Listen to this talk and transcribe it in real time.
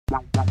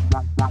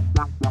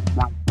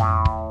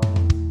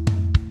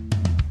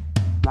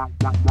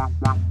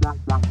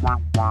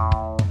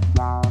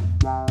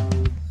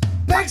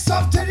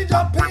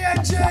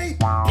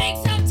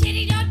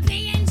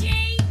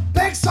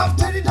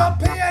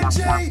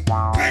Hey,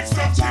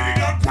 stop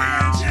cheating on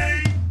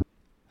PNG!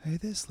 Hey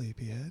there,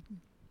 sleepyhead.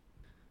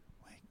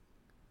 Wake.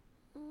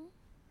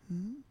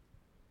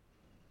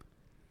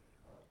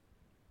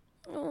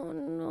 Oh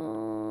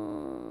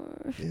no.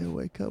 Yeah,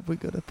 wake up. We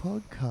got a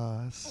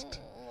podcast.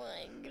 Oh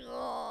my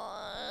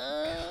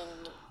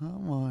god.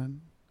 Come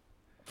on.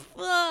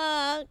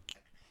 Fuck.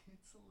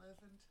 It's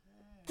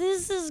 11:10.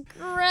 This is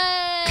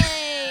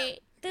great.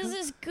 This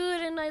is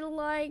good and I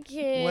like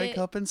it. Wake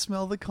up and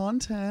smell the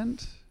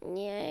content.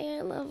 Yeah,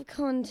 I love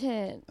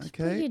content. Just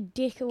Okay. put your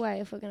dick away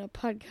if we're going to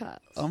podcast.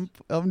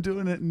 I'm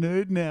doing it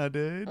nerd now,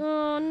 dude.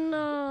 Oh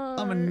no.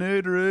 I'm a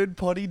nerd rude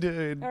potty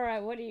dude.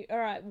 Alright,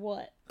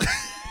 what?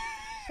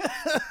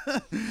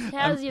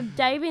 How's your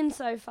day been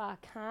so far,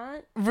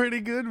 cunt? Pretty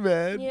good,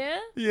 man. Yeah?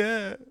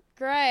 Yeah.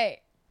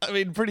 Great. I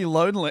mean, pretty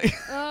lonely.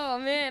 Oh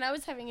man, I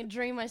was having a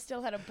dream I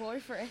still had a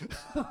boyfriend.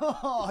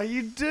 Oh,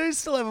 you do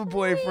still have a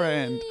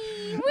boyfriend.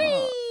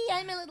 Wee!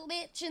 I'm a little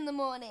bitch in the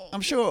morning. I'm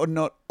sure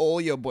not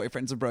all your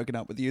boyfriends have broken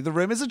up with you. The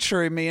rumors are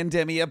true. Me and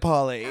Demi are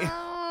poly.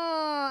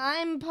 Oh,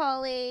 I'm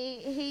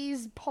Polly.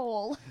 He's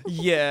Paul.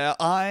 Yeah,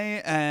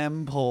 I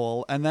am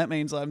Paul, and that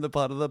means I'm the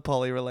part of the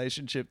poly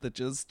relationship that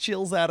just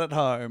chills out at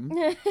home.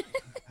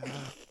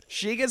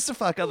 She gets to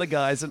fuck other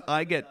guys, and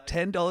I get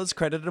 $10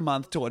 credit a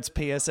month towards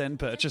PSN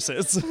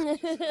purchases.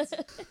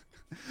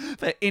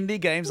 For indie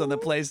games on the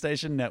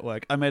PlayStation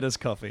Network. I made us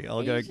coffee.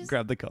 I'll go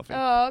grab the coffee.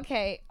 Oh,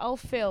 okay. I'll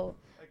fill.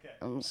 Okay.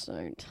 I'm so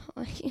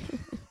tired.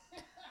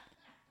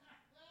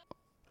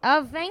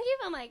 Oh, thank you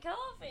for my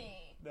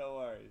coffee. No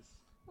worries.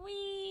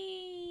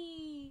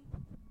 Wee.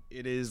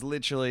 It is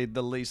literally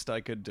the least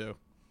I could do.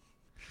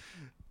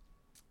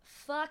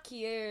 Fuck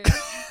you.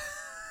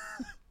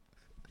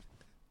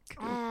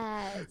 So what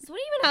have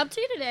you been up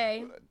to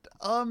today?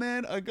 Oh,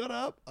 man, I got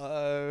up.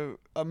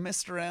 I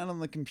messed around on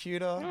the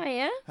computer. Oh,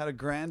 yeah? Had a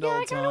grand Yeah, I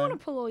old kind of want time.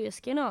 to pull all your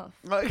skin off.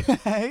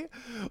 Okay.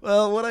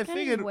 Well, what I Can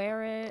you figured...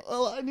 wear it?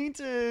 Well,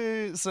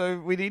 so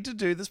we need to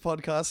do this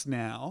podcast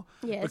now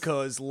Yes.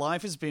 because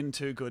life has been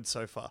too good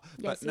so far.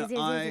 Yes, but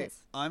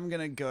yes. I'm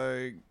going to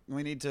go,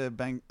 we need to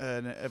bang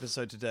an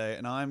episode today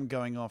and I'm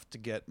going off to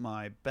get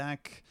my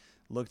back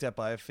looked at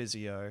by a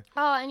physio.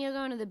 Oh, and you're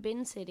going to the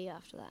bin city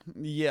after that.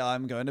 Yeah,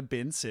 I'm going to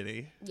Bin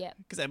City Yep.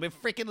 because I'm a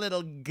freaking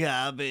little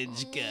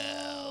garbage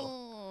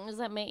girl. Is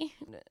that me?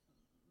 No.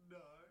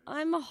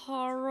 I'm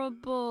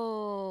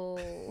horrible.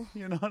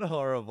 You're not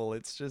horrible.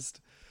 It's just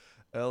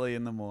early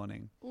in the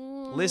morning.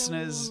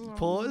 Listeners,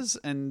 pause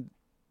and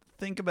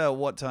think about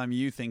what time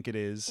you think it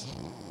is.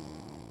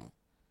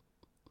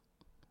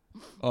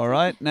 All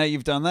right, now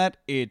you've done that.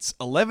 It's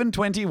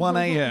 11:21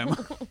 a.m.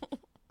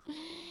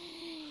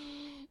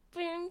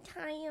 But I'm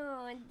tired.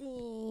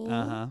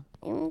 Uh-huh.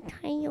 I'm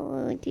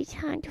tired. It's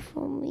hard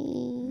for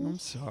me. I'm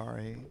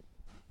sorry.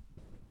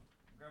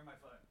 Grab my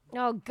phone.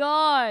 Oh,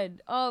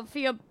 God. Oh, for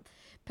your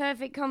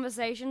perfect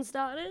conversation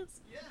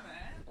starters? Yeah,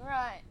 man.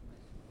 Right.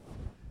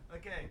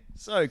 Okay,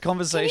 so Can you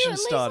conversation at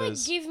least,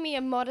 starters. give me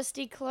a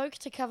modesty cloak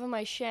to cover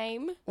my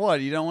shame?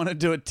 What, you don't want to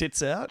do it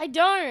tits out? I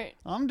don't.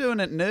 I'm doing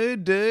it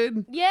nude,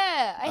 dude.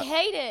 Yeah, I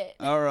hate it.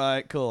 All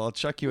right, cool. I'll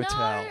chuck you a No,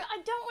 towel.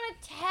 I don't want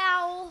a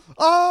towel.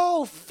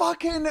 Oh,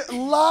 fucking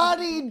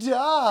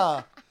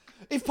la-di-da.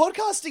 If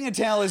podcasting a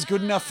towel is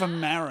good enough for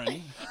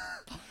Marin.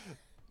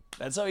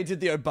 That's how he did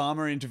the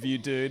Obama interview,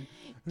 dude.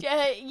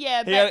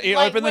 Yeah, but He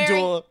like opened the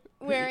door.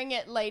 wearing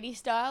it lady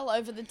style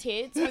over the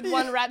tits with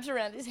one wrapped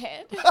around his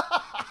head.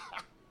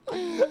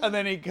 And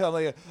then he come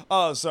like,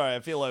 oh, sorry, I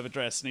feel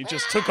overdressed. And he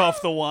just took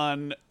off the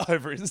one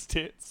over his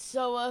tits.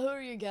 So, who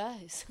are you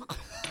guys?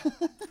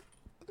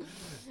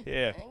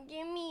 Yeah.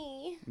 Give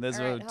me. There's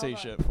All a right, hold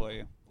t-shirt for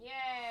you.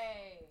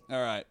 Yay.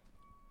 All right.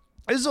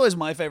 This is always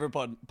my favorite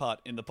part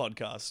in the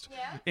podcast.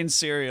 Yeah? In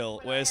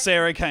Serial, where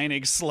Sarah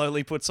Koenig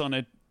slowly puts on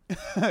a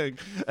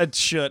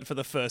shirt for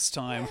the first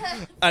time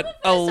at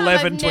 11:22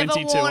 I've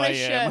never worn a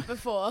a.m. shirt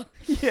before.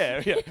 Yeah.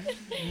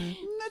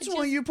 That's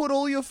why you put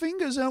all your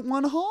fingers out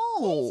one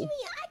hole.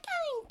 I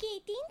can't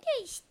get in.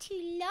 It's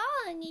too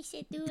long. It's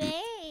a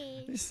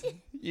dress.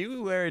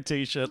 You wear a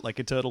t-shirt like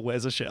a turtle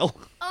wears a shell.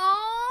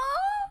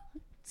 Oh,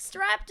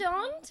 strapped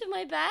on to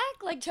my back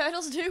like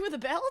turtles do with a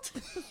belt.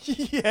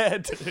 Yeah,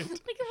 dude.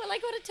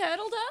 like what a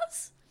turtle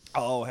does.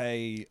 Oh,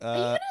 hey. Are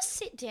you gonna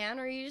sit down,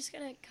 or are you just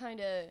gonna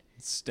kind of?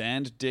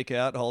 Stand dick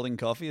out holding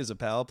coffee as a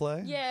power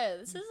play? Yeah,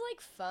 this is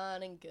like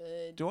fun and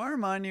good. Do I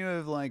remind you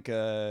of like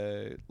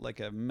a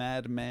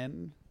Mad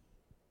Men?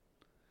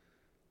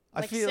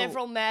 Like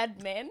several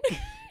mad men.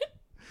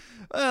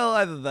 Well,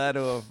 either that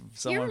or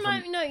someone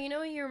You know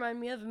what you remind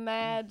me of? A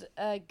mad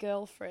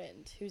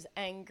girlfriend who's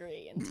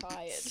angry and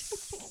tired.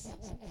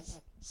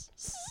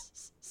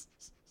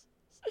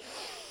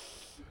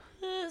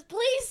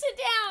 Please sit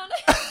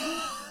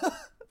down.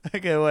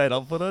 Okay, wait,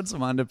 I'll put on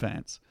some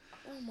underpants.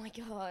 Oh my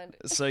god.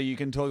 So you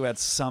can talk about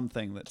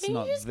something that's Can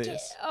not you just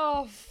this.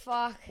 Oh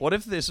fuck. What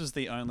if this was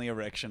the only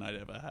erection I'd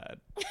ever had?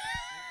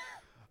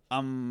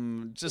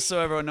 Just so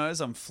everyone knows,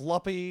 I'm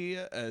floppy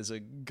as a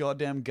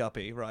goddamn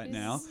guppy right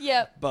now.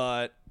 Yep.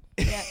 But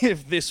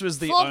if this was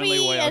the Floppy only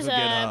way I as could a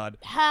get hard.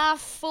 half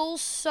full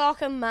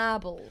sock of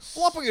marbles.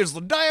 Floppy is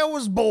the day I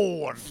was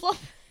born.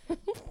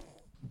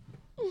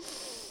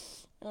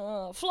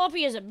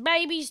 Floppy is a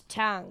baby's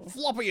tongue.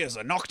 Floppy is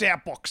a knocked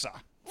out boxer.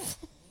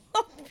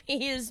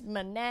 Floppy is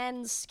my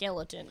nan's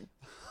skeleton.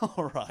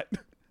 All right.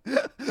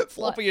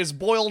 Floppy is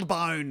boiled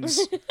bones.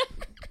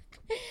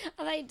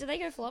 Do they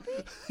go floppy?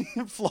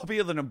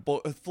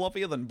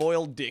 Floppier than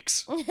boiled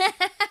dicks.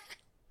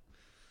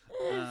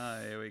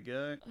 Here we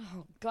go.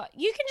 Oh God,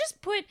 you can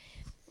just put.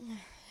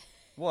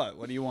 What?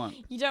 What do you want?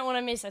 You don't want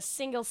to miss a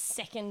single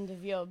second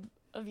of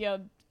your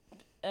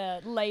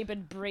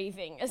laboured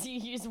breathing as you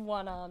use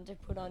one arm to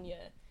put on your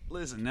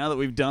Listen, now that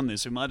we've done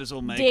this, we might as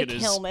well make dick it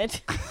as...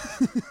 helmet.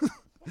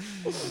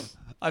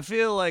 I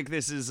feel like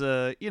this is,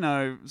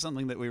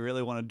 something that we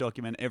really want to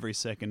document every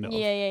second of.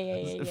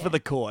 Yeah. For the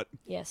court.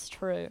 Yes,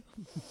 true.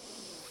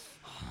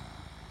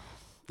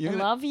 I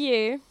love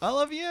you. I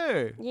love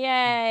you.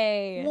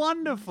 Yay.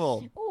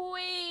 Wonderful.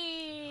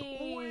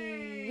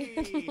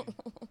 Wee.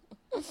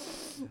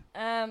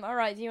 All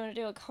right, do you want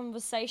to do a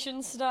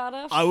conversation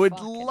starter? I would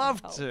Fucking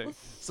love hell. to.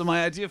 So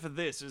my idea for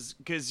this is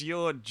because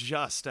you're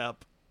just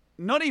up,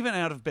 not even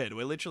out of bed.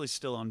 We're literally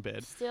still on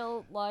bed.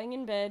 Still lying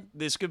in bed.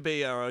 This could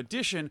be our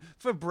audition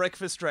for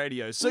breakfast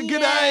radio. So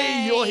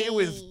g'day, you're here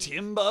with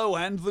Timbo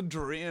and the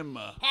Drim.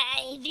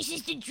 Hey, this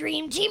is the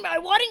Dream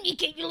Timbo. Why don't you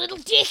get your little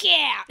dick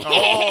out?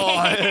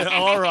 Oh,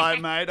 all right,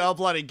 mate. I'll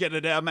bloody get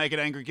it out, make it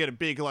angry, get it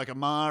big like a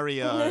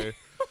Mario.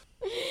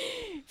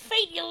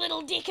 Feed your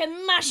little dick a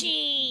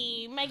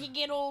mushy. Make it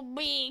get all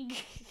big.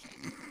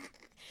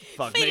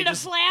 Fuck Feed me, it a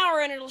just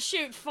flower and it'll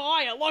shoot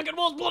fire like it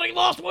was bloody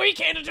last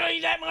weekend, to tell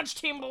you that much,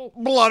 Timble.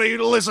 bloody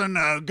listen.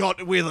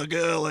 Got with a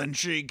girl and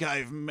she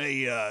gave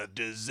me a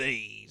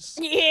disease.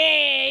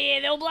 Yeah,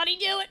 they'll bloody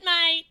do it,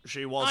 mate.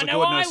 She was I a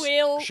know I goodness.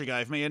 will. She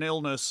gave me an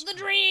illness. The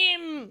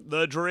Dream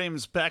The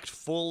Dream's packed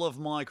full of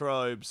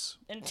microbes.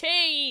 and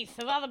teeth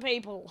of other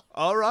people.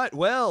 All right,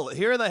 well,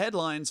 here are the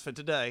headlines for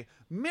today.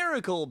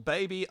 Miracle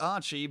baby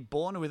Archie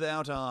born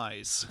without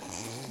eyes.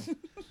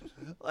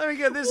 Let me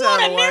get this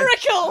What out a of the way.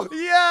 miracle!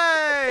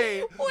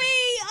 Yay!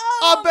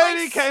 Our Our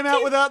baby came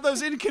out without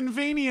those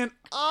inconvenient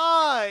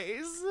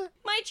eyes.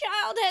 My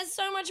child has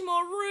so much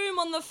more room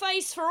on the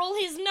face for all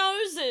his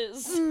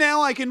noses.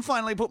 Now I can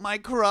finally put my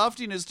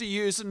craftiness to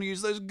use and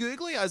use those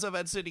googly eyes I've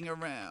had sitting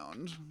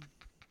around.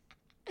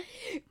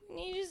 Can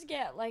you just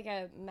get like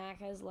a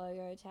Macca's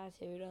logo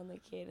tattooed on the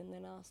kid and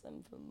then ask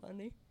them for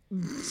money?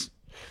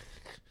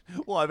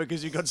 Why?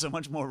 Because you got so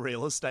much more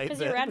real estate 'Cause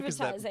there. you're Because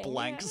that advertising,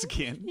 blank yeah.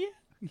 skin. Yeah.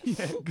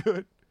 Yeah,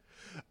 good.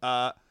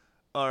 All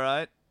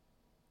right.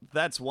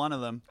 That's one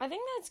of them. I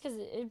think that's because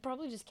it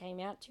probably just came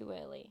out too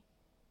early.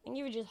 I think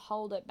you would just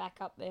hold it back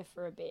up there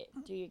for a bit,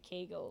 do your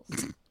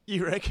Kegels.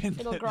 You reckon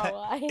It'll that grow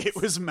eyes. it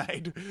was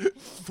made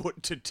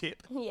foot to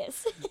tip?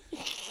 Yes.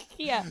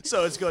 Yeah.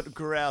 So it's got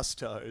grouse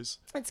toes.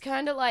 It's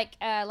kind of like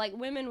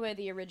women were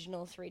the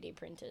original 3D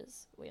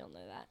printers. We all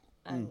know that.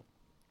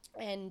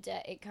 And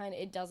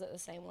it does it the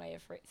same way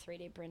a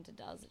 3D printer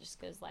does. It just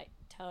goes like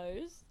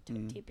toes, tip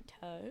your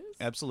toes,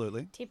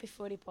 Absolutely. tip your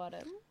footy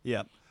bottom,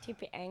 Yeah.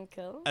 tip your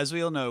ankle. As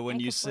we all know, when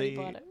Ankle you footy see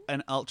bottom.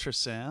 an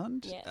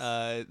ultrasound,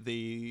 Yes.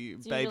 the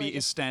It's baby usually is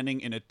just-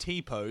 standing in a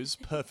T-pose,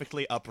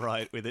 perfectly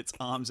upright, with its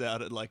arms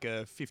out at like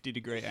a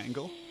 50-degree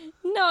angle.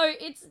 No,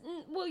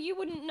 well, you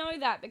wouldn't know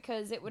that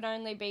because it would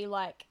only be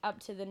like up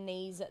to the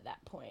knees at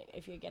that point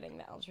if you're getting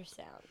the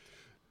ultrasound.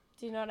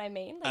 Do you know what I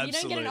mean? Like, you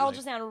don't get an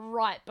Absolutely. ultrasound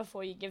right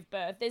before you give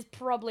birth. There's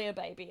probably a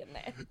baby in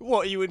there.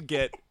 What you would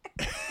get,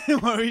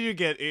 what you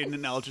get in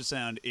an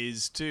ultrasound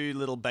is two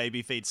little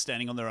baby feet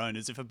standing on their own,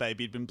 as if a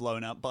baby had been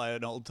blown up by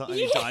an old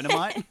tiny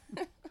dynamite.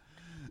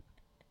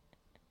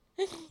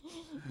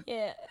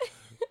 Yeah.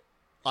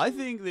 I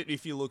think that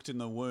if you looked in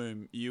the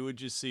womb, you would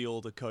just see all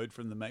the code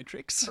from the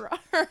Matrix.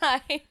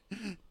 Right.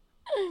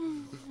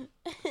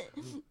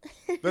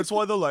 That's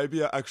why the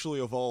labia actually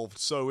evolved,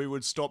 so we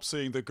would stop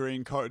seeing the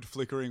green code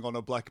flickering on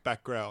a black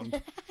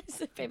background.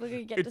 So people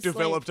could get It to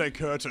developed sleep. a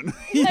curtain.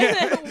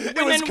 Yeah, it was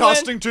Women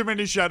casting too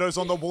many shadows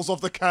on the walls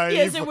of the cave.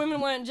 Yeah, so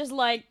women weren't just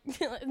like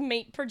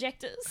meat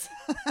projectors.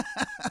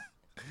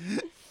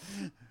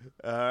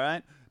 All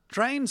right.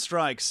 Train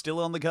strikes still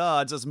on the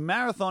cards as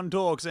marathon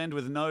talks end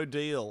with no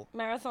deal.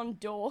 Marathon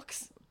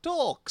dorks.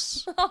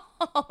 Talks.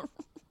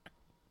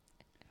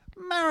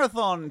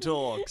 Marathon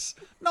talks.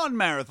 Not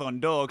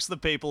marathon dorks, the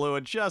people who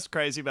are just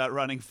crazy about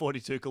running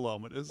 42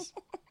 kilometres.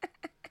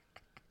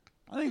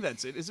 I think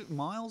that's it. Is it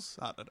miles?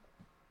 I don't know.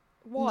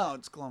 What? No,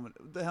 it's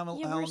kilometres. How Yeah, long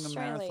we're a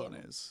marathon Australian.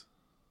 is.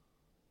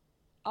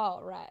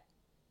 Oh, right.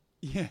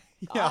 Yeah,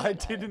 I I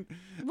don't know. didn't.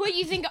 What,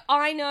 you think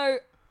I know?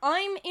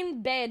 I'm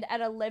in bed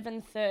at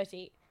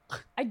 11:30.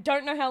 I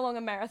don't know how long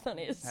a marathon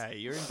is. Hey,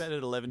 you're in bed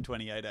at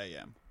 11:28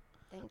 a.m.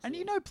 Thank And you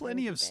you. know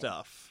plenty Thank of you, babe.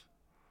 stuff.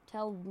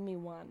 Tell me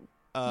one.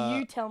 Uh,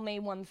 You tell me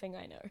one thing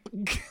I know.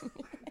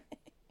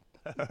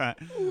 All right.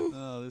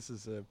 Oh, this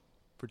is a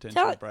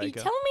potential breaker.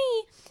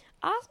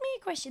 Ask me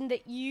a question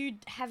that you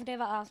have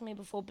never asked me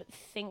before but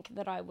think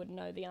that I would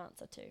know the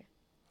answer to.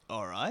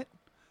 All right.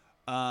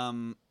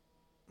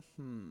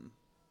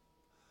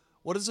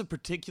 What is a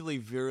particularly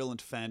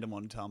virulent fandom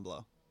on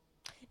Tumblr?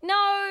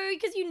 No,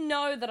 because you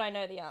know that I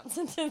know the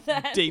answer to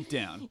that. Deep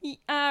down.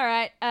 All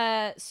right.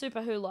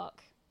 Super Wholock.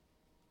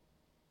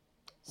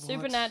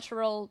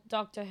 Supernatural,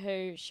 Doctor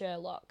Who,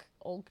 Sherlock,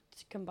 all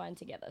combined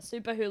together.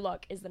 Super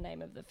Wholock is the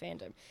name of the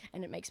fandom,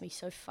 and it makes me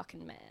so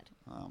fucking mad.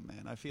 Oh,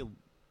 man. I feel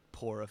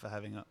poorer for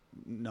having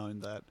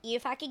known that. You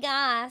fucking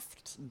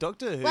asked.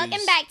 Doctor Who's...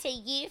 Welcome back to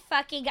You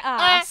Fucking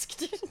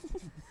Asked.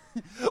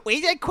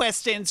 We get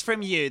questions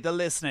from you, the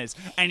listeners,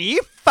 and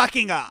you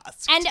fucking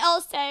asked. And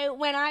also,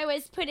 when I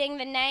was putting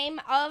the name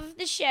of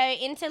the show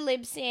into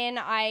Libsyn,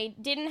 I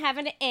didn't have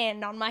an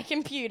N on my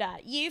computer.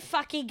 You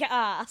fucking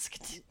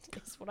asked.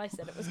 That's what I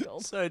said it was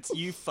called. So it's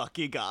you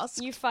fucking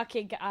asked? You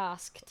fucking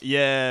asked.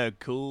 Yeah,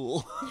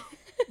 cool.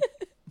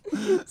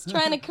 It's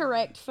trying to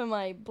correct for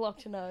my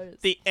blocked nose.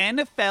 The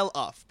N fell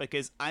off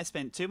because I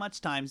spent too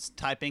much time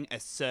typing a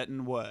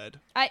certain word.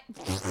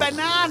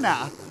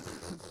 Banana!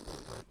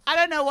 I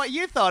don't know what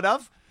you thought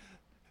of.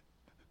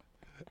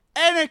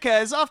 N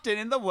occurs often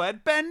in the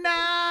word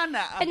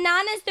banana.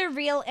 Banana's the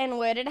real N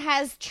word. It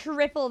has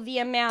triple the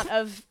amount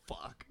of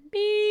Fuck.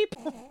 beep.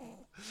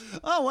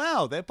 Oh,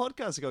 wow. Their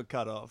podcast got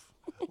cut off.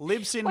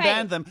 Libsyn Wait.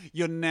 banned them.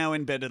 You're now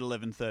in bed at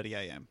 11:30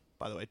 a.m.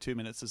 By the way, 2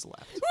 minutes is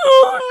left.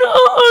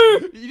 Oh,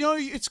 no! You know,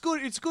 it's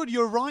good. It's good.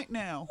 You're right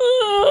now.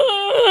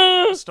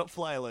 Stop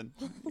flailing.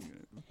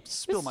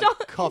 Spill my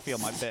coffee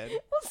on my bed.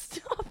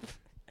 Stop.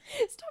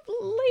 Stop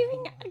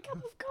leaving a cup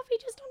of coffee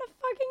just on a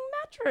fucking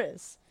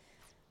mattress.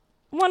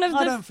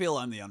 I don't feel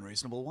I'm the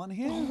unreasonable one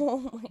here.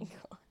 Oh my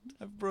god.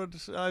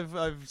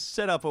 I've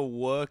set up a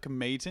work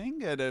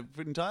meeting at an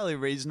entirely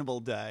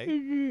reasonable day,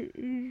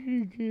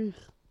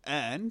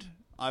 and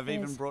I've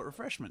even brought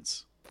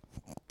refreshments.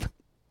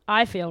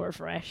 I feel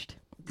refreshed.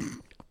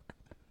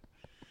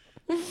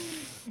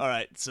 All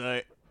right,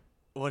 so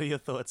what are your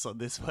thoughts on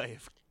this way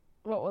of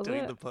What was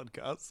doing it? the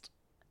podcast?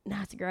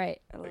 No, it's great.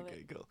 I love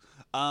Okay, it. cool.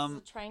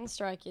 The train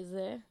strike is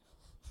there.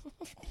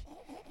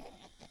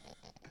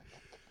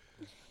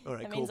 All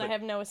right, That cool. means I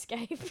have no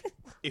escape.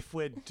 If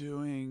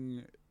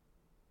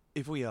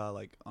we are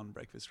like on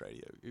breakfast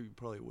radio, you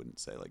probably wouldn't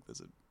say like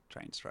there's a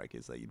train strike,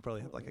 is there? You'd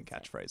probably have like a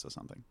catchphrase or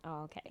something.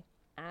 Oh, okay.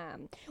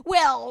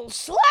 Well,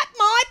 slap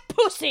my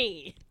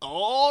pussy.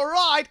 All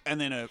right,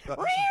 and then a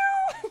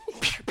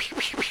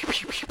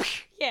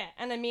Yeah,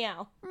 and a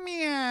meow.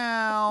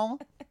 meow.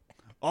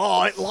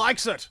 Oh, it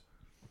likes it.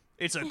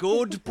 It's a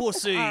good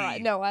pussy. All right,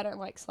 no, I don't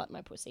like slap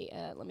my pussy.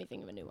 Let me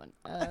think of a new one.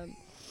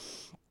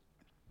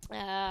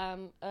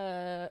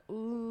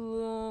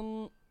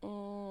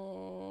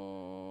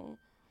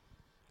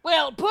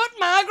 Well, put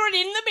Margaret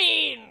in the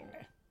bin.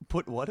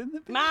 Put what in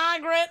the bin?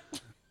 Margaret.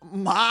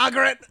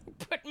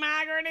 Put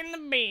Margaret in the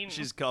bin.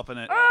 She's copping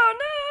it. Oh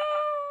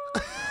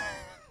no!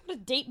 What a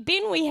deep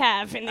bin we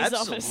have in this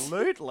office.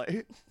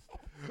 Absolutely.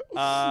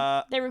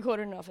 They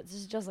recorded an office.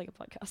 This is just like a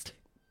podcast.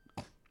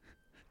 I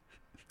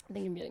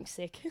think I'm getting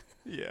sick.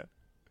 Yeah.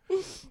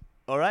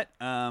 All right.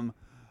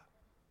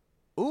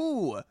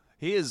 Ooh,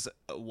 here's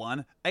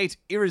one. 8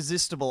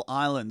 irresistible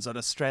islands on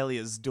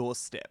Australia's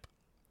doorstep.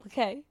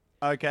 Okay.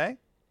 Okay.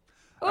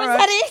 Was right.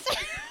 that it?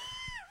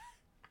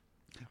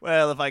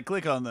 Well, if I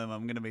click on them,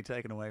 I'm going to be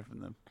taken away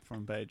from the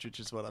front page, which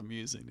is what I'm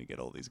using to get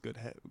all these good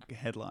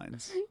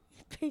headlines.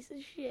 Piece of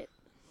shit.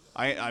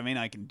 I mean,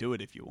 I can do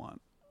it if you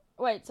want.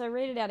 Wait, so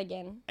read it out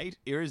again. 8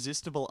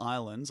 irresistible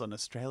islands on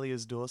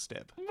Australia's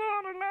doorstep.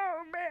 I don't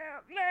know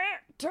about that,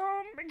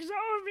 Tom, because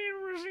I've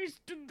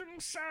resisted them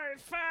so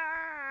far.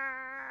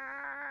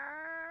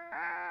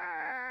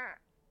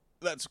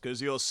 That's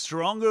because you're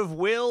strong of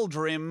will,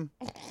 Drim.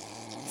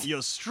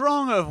 You're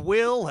strong of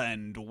will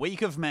and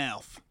weak of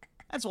mouth.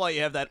 That's why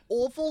you have that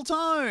awful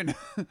tone.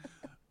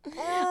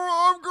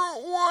 Oh, I've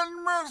got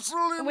one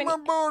muscle in my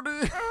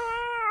body.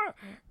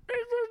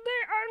 This is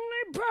the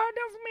only part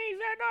of me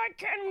that I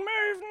can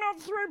move,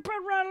 not through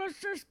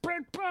paralysis,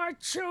 but by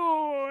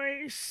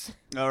choice.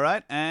 All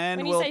right, and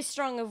When you say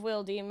strong of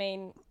will, do you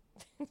mean...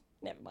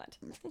 Never mind.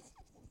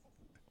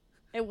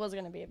 It was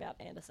going to be about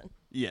Anderson.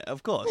 Yeah,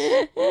 of course.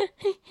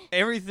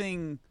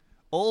 Everything,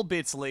 all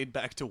bits lead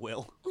back to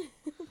Will.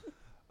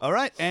 All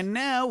right, and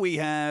now we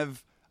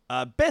have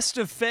Best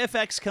of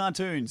Fairfax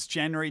Cartoons,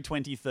 January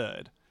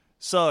 23rd.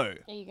 So,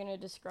 Are you going to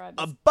describe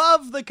this?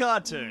 above the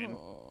cartoon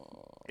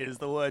is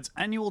the words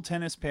Annual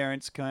Tennis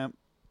Parents Comp.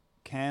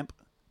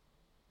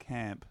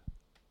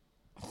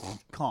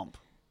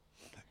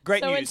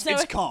 Great So news, it's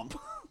it's comp.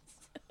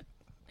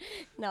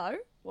 No,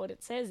 what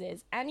it says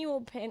is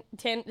Annual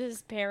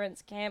Tennis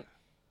Parents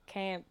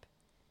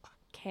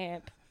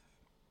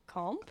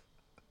Comp.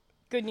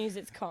 Good news,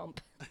 it's comp.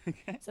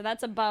 So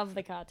that's above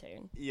the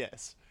cartoon.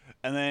 Yes.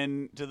 And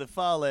then to the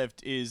far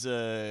left is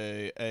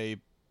a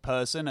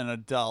person, an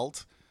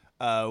adult,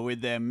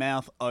 with their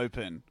mouth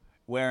open,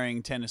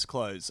 wearing tennis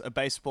clothes, a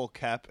baseball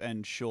cap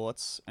and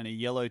shorts, and a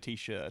yellow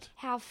t-shirt.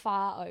 How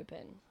far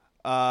open?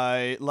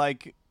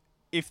 Like,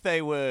 if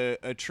they were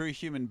a true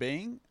human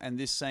being and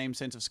this same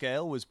sense of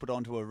scale was put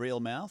onto a real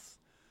mouth,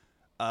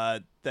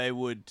 they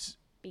would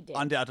Be dead.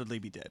 undoubtedly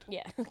be dead.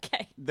 Yeah.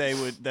 Okay. They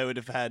would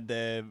have had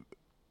their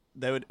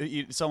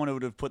someone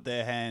would have put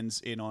their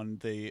hands in on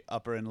the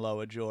upper and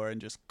lower jaw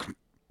and just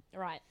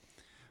Right.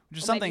 which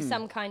is Or something maybe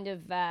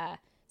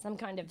some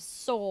kind of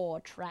saw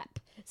trap,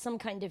 some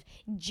kind of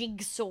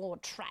jigsaw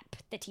trap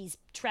that he's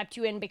trapped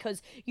you in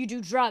because you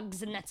do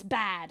drugs and that's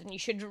bad, and you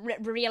should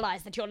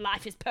realize that your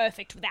life is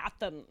perfect without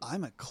them.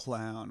 I'm a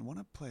clown. Want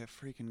to play a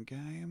freaking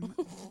game?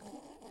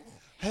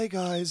 Hey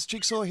guys,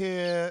 Jigsaw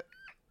here.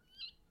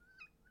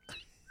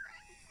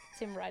 It's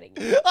him writing.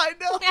 I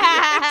know. It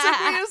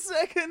took me a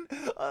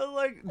second. I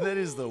like that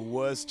is the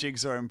worst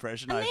Jigsaw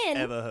impression I've then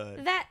ever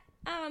heard. That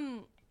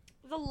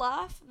the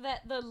laugh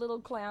that the little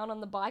clown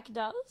on the bike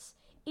does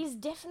is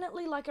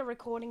definitely like a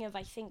recording of,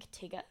 I think,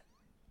 Tigger.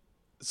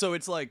 So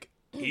it's like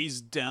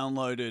he's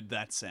downloaded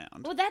that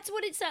sound. Well, that's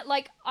what it's at.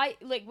 Like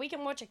we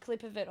can watch a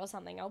clip of it or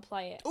something. I'll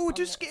play it. Oh, on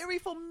too this. scary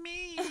for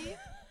me.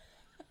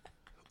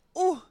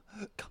 Oh,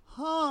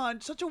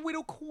 can't. Such a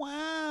little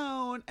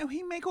clown. And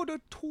he make all the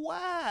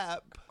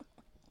twap.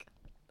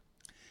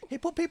 He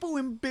put people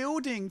in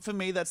building. For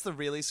me, that's the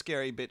really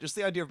scary bit. Just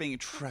the idea of being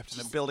trapped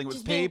in a building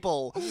with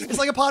people. It's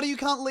like a party you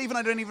can't leave and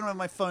I don't even have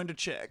my phone to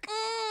check.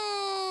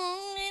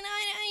 And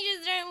I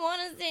just don't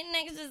want to sit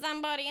next to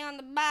somebody on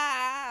the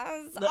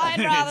bus. I'd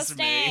rather is me.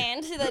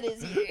 stand. That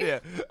is you. Yeah,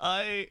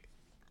 I...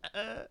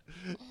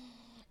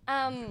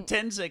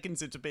 10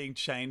 seconds into being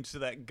chained to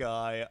that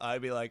guy,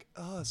 I'd be like,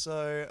 oh,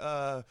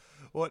 so,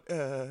 what'd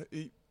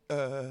you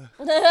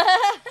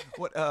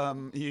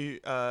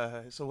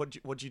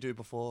do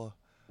before?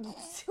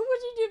 What'd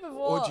you do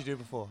before? What'd you do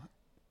before?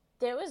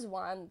 There was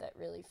one that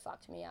really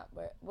fucked me up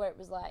where it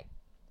was like,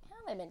 how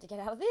are they meant to get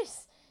out of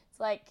this? It's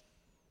like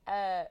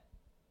there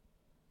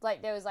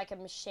was like a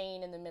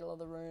machine in the middle of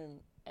the room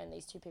and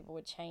these two people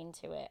were chained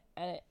to it,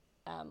 and it,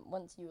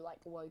 once you like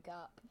woke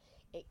up,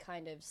 it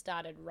kind of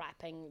started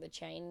wrapping the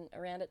chain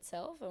around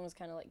itself and was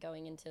kind of like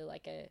going into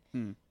like a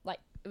like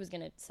it was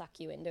gonna suck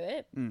you into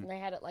it. And they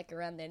had it like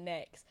around their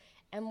necks,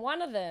 and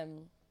one of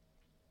them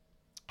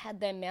had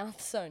their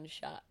mouth sewn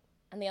shut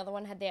and the other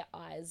one had their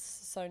eyes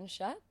sewn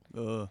shut.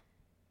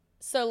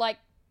 So like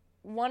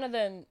one of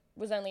them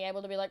was only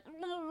able to be like,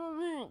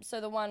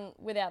 so the one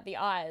without the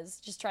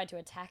eyes just tried to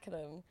attack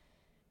them,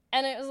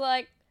 and it was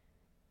like,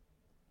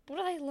 what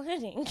are they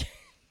learning?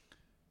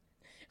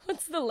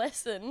 What's the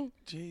lesson?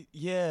 Gee,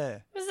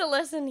 yeah. What's the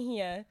lesson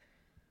here?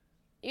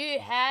 You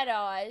had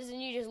eyes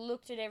and you just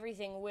looked at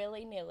everything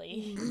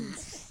willy-nilly.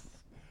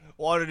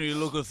 Why don't you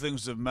look at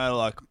things that matter,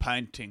 like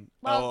painting?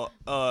 Well-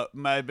 or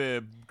maybe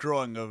a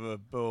drawing of a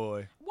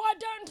boy. Why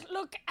don't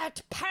look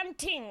at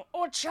panting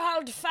or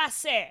child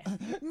face?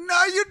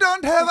 No, you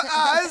don't have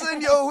eyes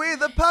and you're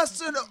with a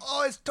person who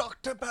always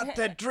talked about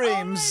their dreams.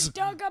 Always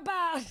talk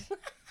about.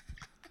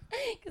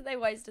 Because they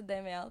wasted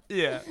their mouth.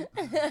 Yeah.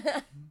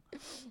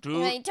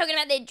 They're talking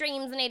about their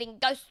dreams and eating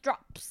ghost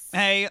drops.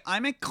 Hey,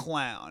 I'm a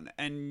clown,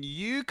 and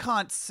you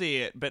can't see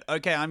it, but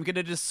okay, I'm going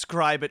to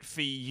describe it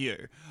for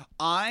you.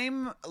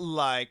 I'm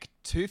like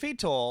 2 feet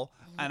tall,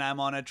 and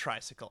I'm on a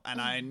tricycle. And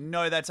I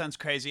know that sounds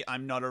crazy.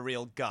 I'm not a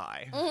real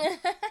guy.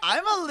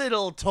 I'm a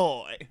little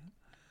toy.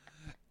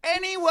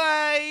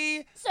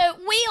 Anyway. So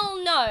we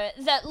all know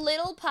that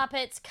little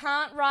puppets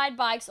can't ride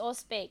bikes or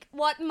speak.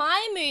 What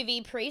my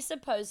movie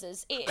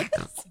presupposes is...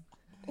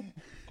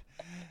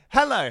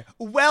 Hello,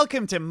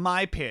 welcome to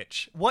my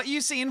pitch. What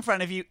you see in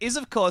front of you is,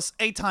 of course,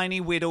 a tiny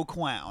whittle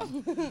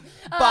clown.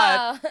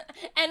 But...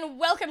 and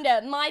welcome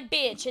to My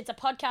Bitch. It's a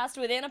podcast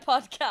within a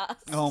podcast.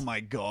 Oh my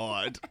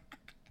god.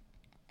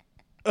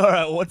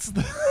 Alright, what's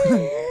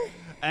the...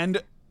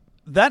 And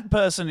that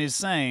person is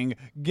saying,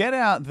 get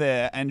out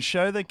there and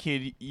show the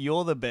kid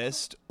you're the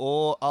best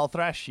or I'll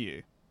thrash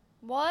you.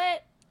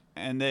 What?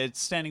 And they're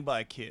standing by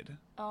a kid.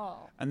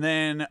 Oh. And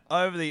then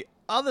over the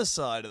other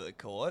side of the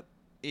court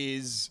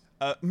is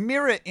a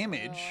mirror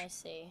image Oh, I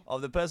see.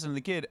 of the person and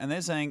the kid. And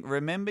they're saying,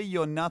 remember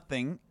you're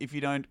nothing if you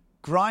don't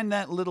grind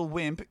that little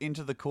wimp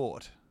into the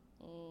court.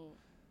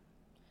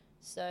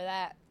 So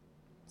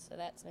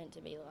that's meant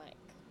to be like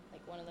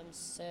one of them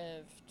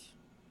served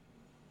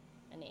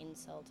an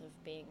insult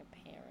of being a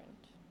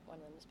parent. One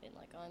of them's been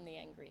like, I'm the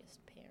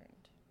angriest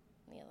parent.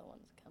 And the other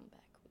one's come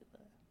back with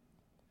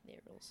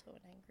they're also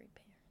an angry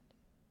parent.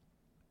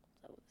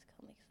 Is that what this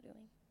comic's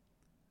doing?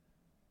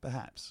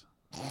 Perhaps.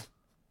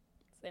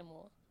 Is there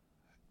more?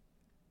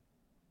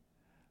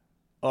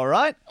 All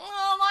right.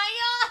 Oh my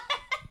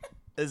god!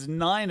 There's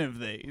 9 of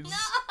these.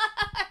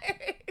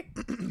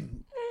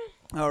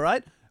 No! All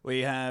right.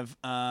 We have...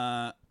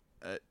 oh,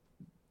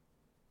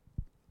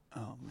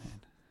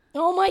 man.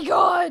 Oh my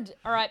god!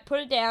 Alright, put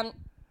it down.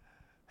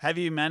 Have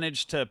you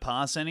managed to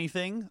pass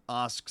anything?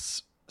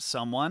 Asks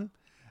someone.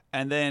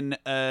 And then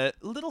a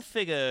little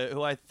figure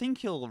who I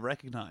think you'll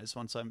recognize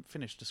once I'm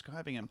finished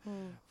describing him.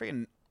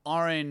 Freaking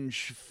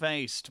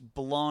orange-faced,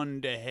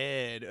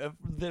 blonde-haired.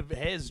 The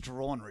hair's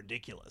drawn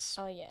ridiculous.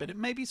 Oh, yeah. But it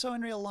may be so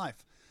in real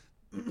life.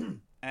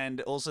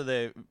 And also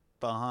they're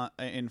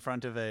in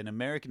front of an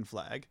American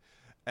flag.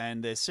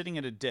 And they're sitting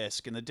at a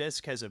desk. And the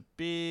desk has a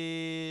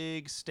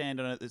big stand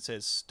on it that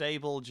says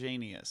Stable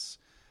Genius.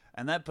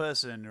 And that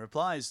person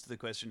replies to the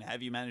question,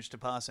 have you managed to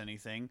pass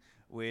anything,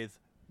 with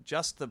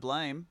just the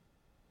blame.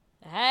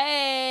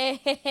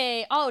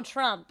 Hey. Oh,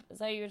 Trump. Is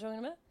that what you were talking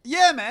about?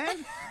 Yeah, man.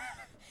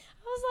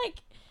 I was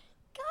like,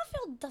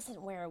 Garfield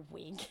doesn't wear a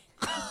wig.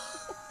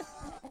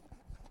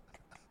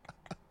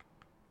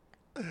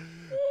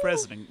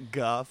 President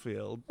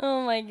Garfield.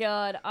 Oh my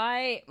god. All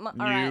right.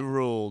 New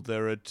rule.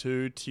 There are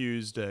 2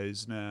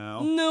 Tuesdays now.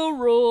 No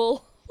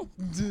rule. All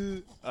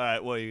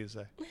right, what are you going to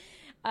say?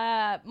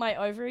 My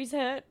ovaries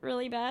hurt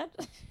really bad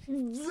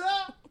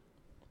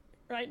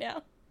right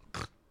now.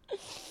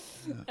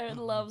 I would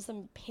love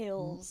some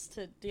pills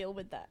to deal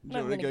with that. Do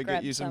you want to go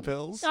get you some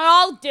pills?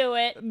 I'll do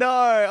it. No,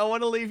 I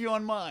want to leave you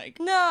on mic.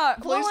 No.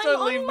 Please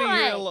don't leave me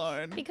here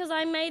alone. Because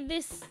I made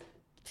this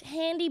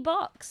handy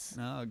box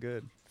Oh,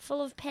 good.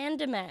 full of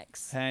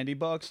Pandamax. Handy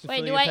box to Wait,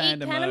 fill do your I eat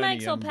Panamax or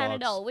pandemonium Panadol?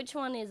 box. Which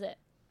one is it?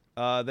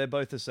 They're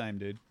both the same,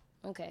 dude.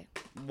 Okay.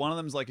 One of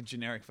them's like a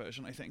generic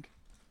version, I think.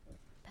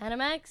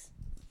 Panamax?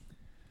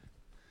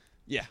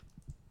 Yeah.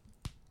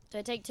 Do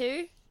I take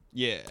 2?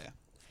 Yeah.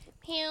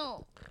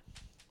 Pew.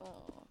 Oh.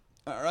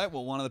 All right,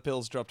 well, one of the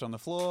pills dropped on the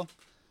floor,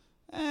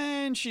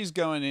 and she's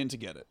going in to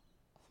get it.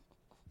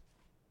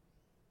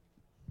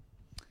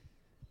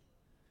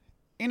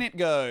 In it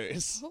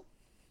goes.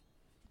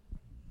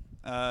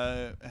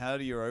 How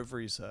do your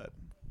ovaries hurt?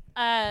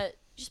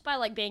 Just by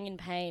like being in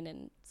pain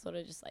and sort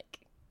of just like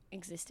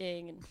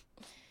existing and.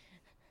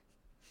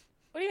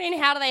 What do you mean?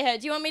 How do they hurt?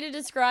 Do you want me to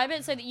describe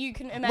it so that you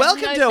can imagine?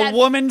 Welcome to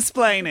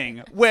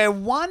Womansplaining, where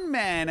one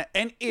man,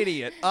 an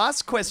idiot,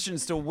 asks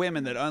questions to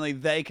women that only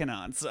they can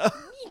answer.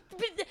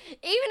 But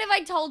even if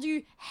I told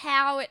you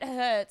how it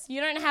hurts, you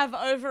don't have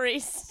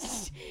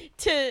ovaries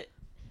to.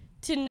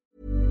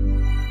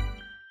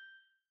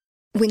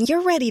 When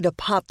you're ready to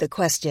pop the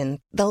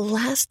question, the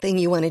last thing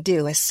you want to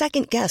do is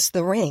second-guess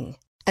the ring.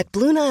 At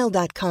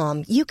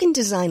BlueNile.com, you can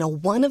design a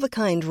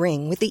one-of-a-kind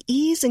ring with the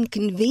ease and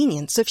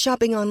convenience of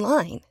shopping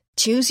online.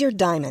 Choose your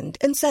diamond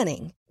and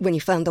setting. When you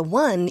find the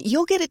one,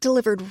 you'll get it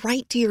delivered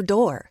right to your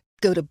door.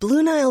 Go to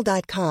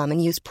BlueNile.com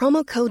and use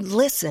promo code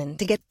LISTEN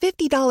to get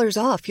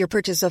 $50 off your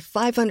purchase of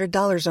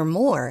 $500 or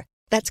more.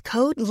 That's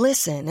code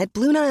LISTEN at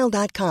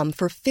BlueNile.com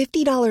for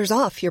 $50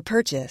 off your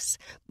purchase.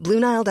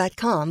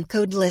 BlueNile.com,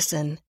 code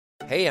LISTEN.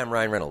 Hey, I'm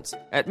Ryan Reynolds.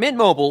 At Mint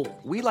Mobile,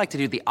 we like to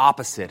do the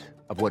opposite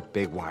of what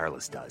Big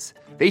Wireless does.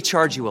 They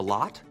charge you a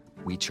lot.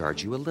 We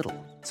charge you a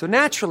little. So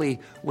naturally,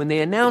 when they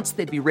announced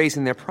they'd be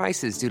raising their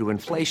prices due to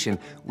inflation,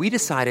 we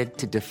decided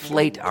to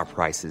deflate our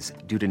prices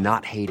due to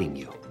not hating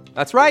you.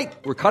 That's right.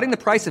 We're cutting the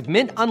price of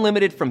Mint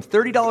Unlimited from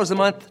 $30 a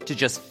month to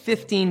just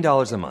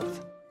 $15 a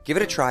month. Give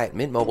it a try at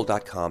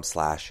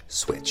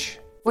mintmobile.com/switch.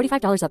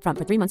 $45 up front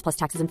for 3 months plus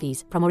taxes and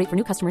fees. Promo rate for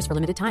new customers for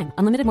limited time.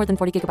 Unlimited more than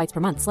 40 gigabytes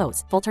per month.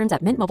 Slows full terms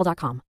at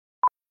mintmobile.com.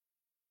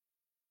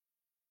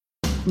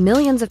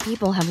 Millions of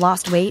people have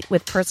lost weight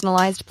with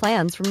personalized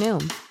plans from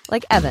Noom.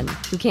 Like Evan,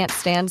 who can't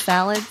stand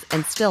salads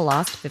and still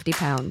lost 50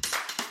 pounds.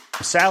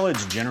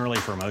 Salads generally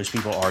for most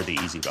people are the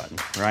easy button,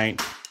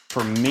 right?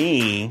 For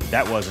me,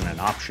 that wasn't an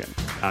option.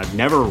 I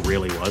never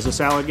really was a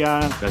salad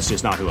guy. That's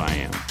just not who I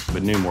am.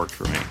 But Noom worked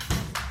for me.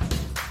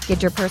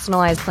 Get your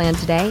personalized plan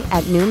today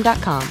at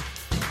Noom.com.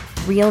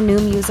 Real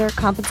Noom user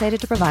compensated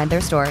to provide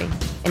their story.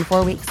 In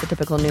 4 weeks, the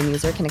typical Noom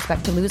user can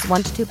expect to lose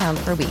 1 to 2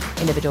 pounds per week.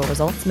 Individual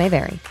results may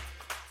vary.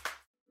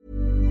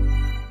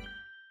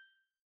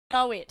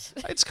 Know it.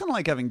 It's kind of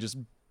like having just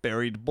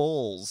buried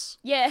balls,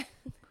 Yeah.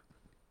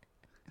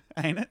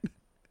 ain't it?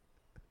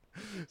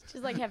 It's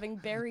just like having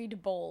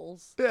buried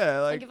balls.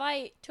 Yeah, Like if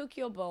I took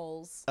your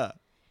balls,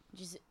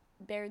 just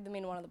buried them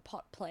in one of the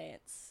pot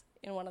plants,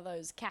 in one of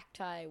those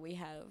cacti we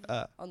have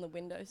on the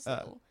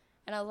windowsill,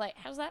 and I was like,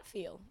 how's that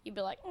feel? You'd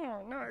be like,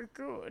 oh, no,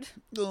 good.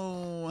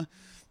 Oh,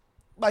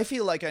 I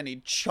feel like I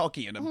need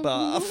chalky in a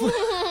bath.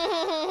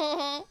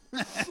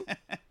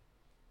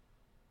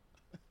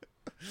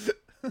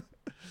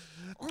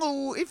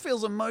 Oh, it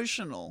feels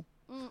emotional.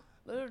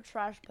 You're a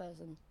trash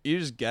person. You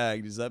just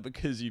gagged. Is that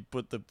because you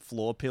put the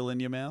floor pill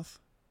in your mouth?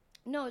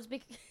 No, it's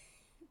because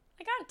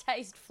I can't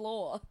taste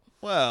floor.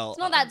 Well, It's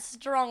not that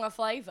strong a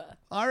flavour.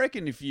 I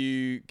reckon if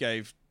you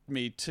gave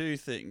me 2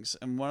 things,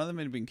 and one of them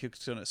had been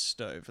cooked on a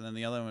stove, and then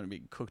the other one had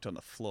been cooked on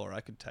the floor,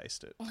 I could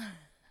taste it.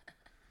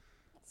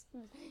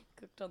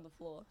 Cooked on the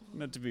floor.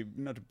 Not to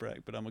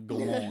brag, but I'm a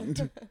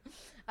gourmand.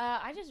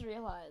 I just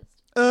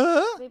realised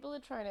people are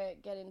trying to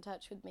get in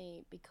touch with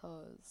me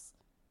because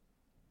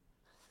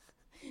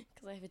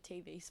I have a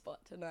TV spot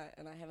tonight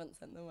and I haven't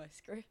sent them my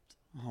script.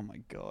 Oh my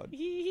god,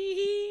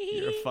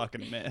 you're a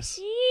fucking mess.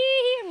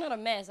 I'm not a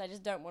mess. I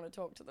just don't want to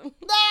talk to them.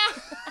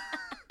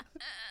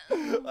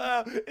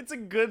 Wow, it's a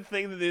good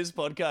thing that this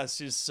podcast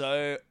is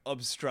so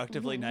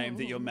obstructively named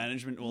that your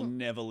management will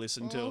never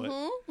listen to it.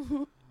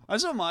 I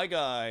saw my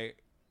guy.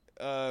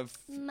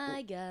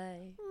 My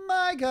guy.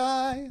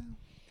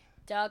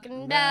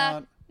 Talking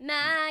about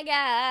my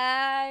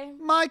guy.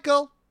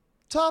 Michael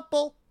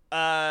Topple.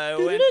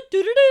 Went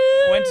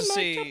to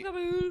see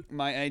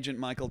my agent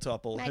Michael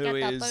Topple, who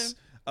is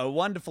a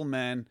wonderful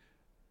man,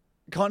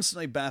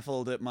 constantly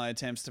baffled at my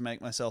attempts to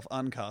make myself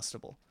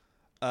uncastable.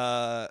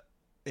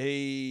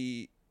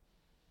 He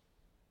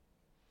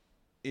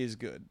is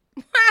good.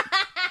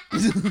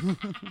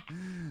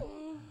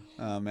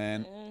 Oh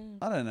man,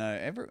 I don't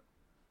know.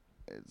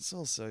 It's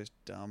all so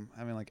dumb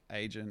having like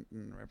agent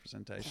and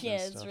representation. Yeah,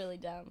 and it's stuff. really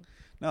dumb.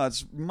 No,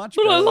 it's much.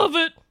 But better. I love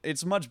it.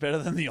 It's much better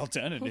than the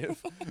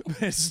alternative,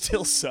 but it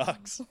still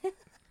sucks.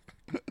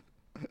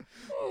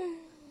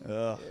 Ugh.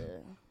 All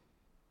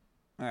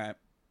right.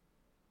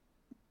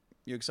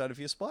 You excited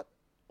for your spot?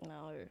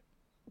 No,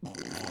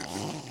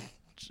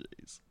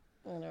 Jeez.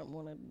 I don't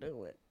want to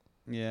do it.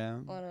 Yeah.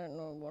 I don't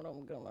know what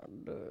I'm gonna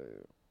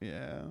do.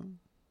 Yeah.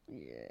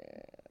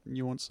 Yeah.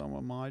 You want some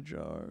of my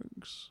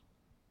jokes?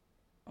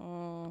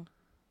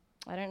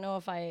 I don't know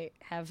if I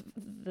have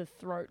the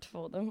throat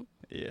for them.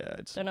 Yeah,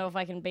 Don't know if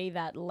I can be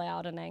that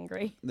loud and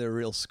angry. they're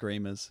real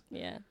screamers.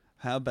 Yeah.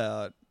 How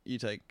about you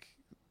take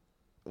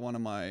one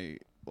of my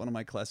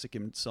classic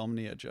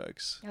insomnia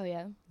jokes? Oh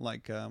yeah.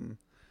 Like,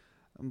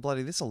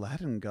 bloody this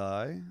Aladdin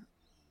guy.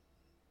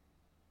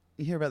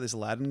 You hear about this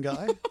Aladdin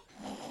guy?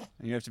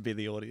 And you have to be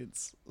the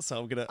audience. So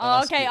I'm gonna. Oh,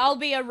 ask okay, you- I'll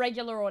be a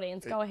regular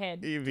audience. Go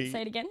ahead. Evie.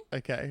 Say it again.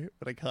 Okay,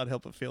 but I can't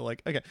help but feel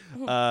like okay.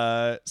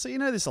 So you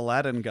know this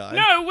Aladdin guy?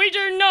 No, we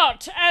do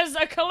not. As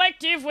a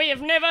collective, we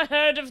have never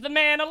heard of the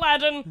man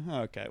Aladdin.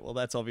 Okay, well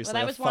that's obviously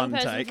Well, that a was fun one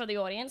person take. for the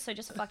audience, so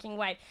just fucking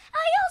wait.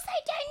 I also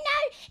don't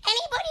know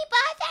anybody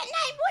by that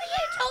name. What are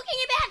you talking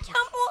about,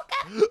 Tom Walker?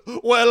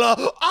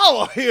 Well,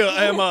 I here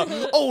am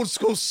a old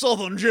school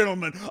Southern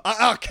gentleman.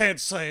 I can't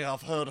say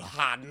I've heard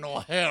hide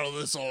nor hair of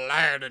this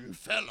Aladdin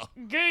fella.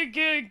 Goo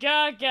goo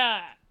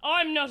gaga.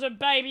 I'm not a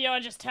baby,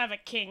 I just have a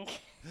kink.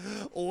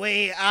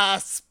 We are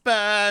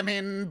sperm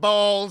in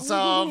balls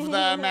of the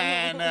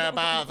man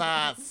above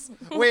us.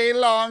 We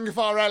long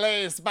for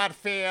release, but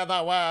fear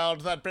the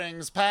world that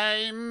brings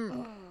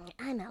pain.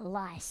 I'm a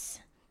lice.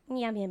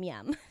 Yum yum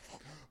yum.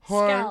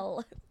 Hi.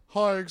 Skull.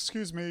 Hi,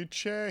 excuse me,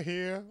 chair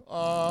here.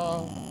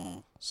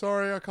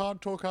 Sorry, I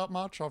can't talk up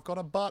much. I've got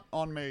a butt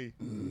on me.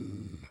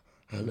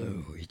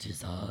 Hello, it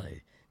is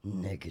I,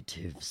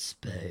 Negative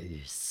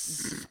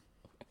Space.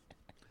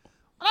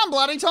 I'm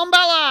bloody Tom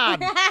Ballard.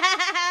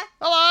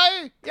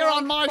 Hello, you're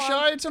on my Clonk,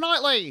 show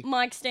tonightly.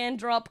 Mic stand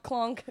drop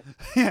clonk.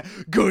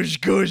 Gush,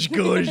 gush,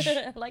 gush.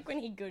 I like when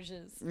he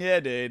gushes. Yeah,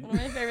 dude. One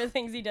of my favorite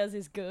things he does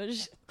is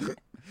gush.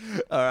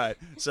 All right,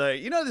 so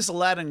you know this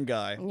Aladdin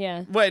guy?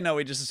 Yeah. Wait, no,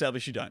 we just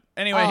established you don't.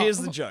 Anyway, Oh. here's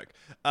the joke.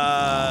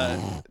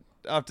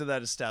 After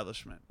that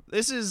establishment,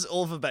 this is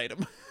all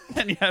verbatim,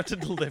 and you have to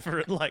deliver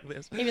it like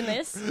this. Even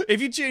this?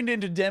 If you tuned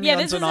into Demi Yeah, on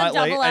this is a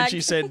Tonightly double and she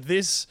act. said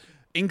this,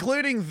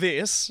 including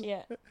this,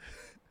 Yeah.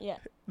 Yeah.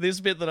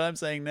 this bit that I'm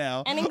saying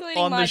now And including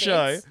on my the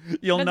show, bits.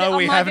 you'll But know the-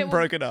 we my bit haven't will-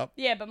 broken up.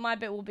 Yeah, but my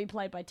bit will be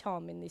played by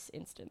Tom in this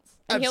instance.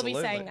 And he'll be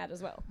Absolutely. saying that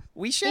as well.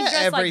 We share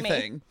dressed like me.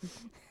 everything.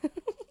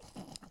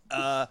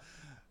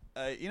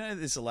 You know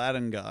this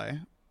Aladdin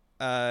guy?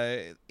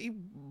 He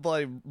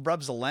bloody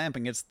rubs a lamp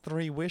and gets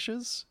 3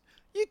 wishes.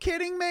 You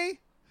kidding me?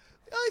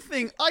 The only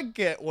thing I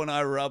get when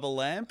I rub a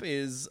lamp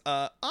is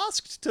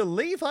asked to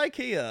leave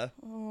IKEA.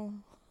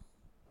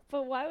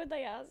 But why would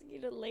they ask you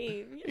to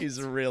leave?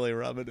 He's really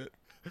rubbing it.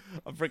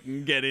 I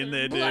freaking get in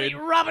there, Bloody dude.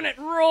 rubbing it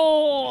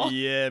raw.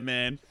 Yeah,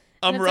 man.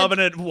 I'm it's rubbing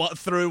it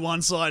through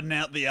one side and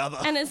out the other.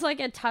 And it's like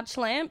a touch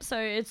lamp, so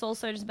it's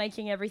also just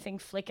making everything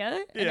flicker.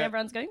 And Yeah.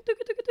 everyone's going, "Tuka,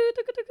 tuka, tuka,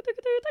 tuka, tuka, tuka,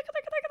 tuka, tuka,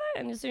 tuka, tuka."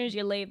 And as soon as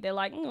you leave, they're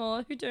like,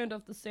 oh, who turned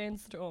off the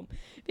sandstorm?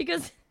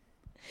 Because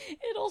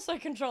it also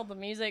controlled the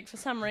music for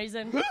some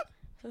reason.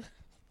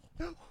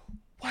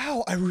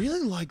 Wow, I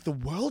really like the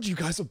world you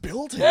guys are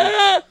building.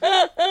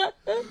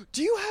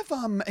 Do you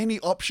have any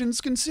options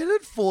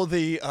considered for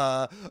the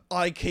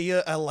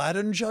IKEA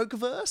Aladdin joke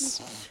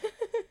verse?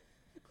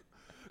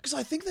 Because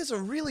I think there's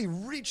a really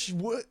rich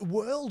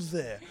world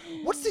there.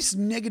 What's this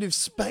negative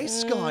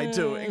space guy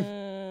doing?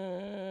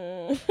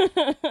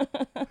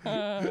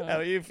 How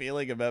are you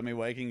feeling about me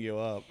waking you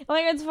up?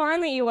 Like, it's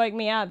fine that you woke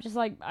me up. Just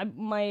like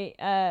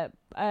my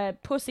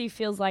pussy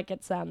feels like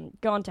it's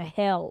gone to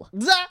hell.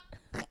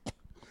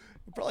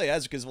 It probably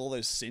has because of all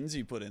those sins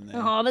you put in there.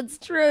 Oh, that's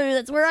true.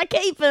 That's where I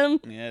keep them.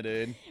 Yeah,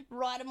 dude.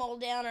 Write them all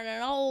down in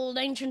an old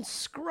ancient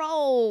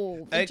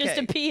scroll. It just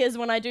Okay. appears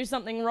when I do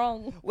something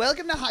wrong.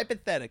 Welcome to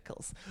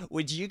Hypotheticals.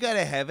 Would you go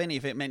to heaven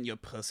if it meant your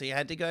pussy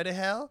had to go to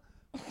hell?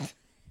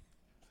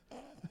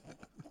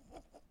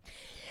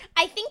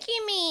 I think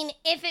you mean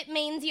if it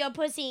means your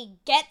pussy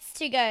gets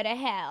to go to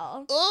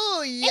hell.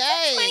 Oh, yay!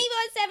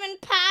 It's a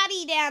 24/7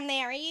 party down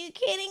there. Are you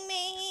kidding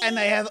me? And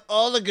they have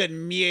all the good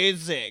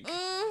music.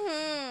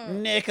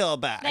 Mm-hmm.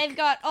 Nickelback. They've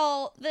got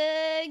all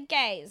the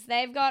gays.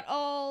 They've got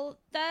all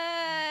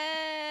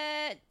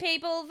the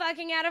people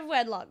fucking out of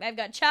wedlock. They've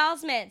got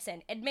Charles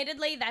Manson.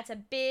 Admittedly, that's a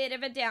bit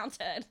of a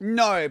downturn.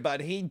 No,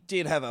 but he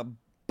did have a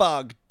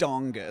bug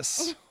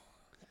dongus.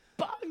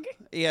 Bug.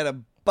 He had a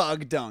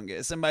bug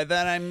dongus, and by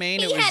that I mean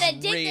it He was had a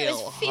dick that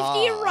real was 50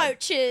 hard.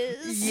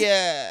 roaches.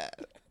 Yeah.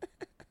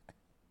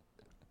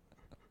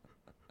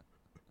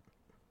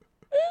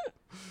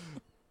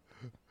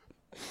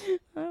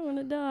 I want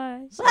to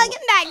die.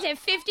 Welcome back to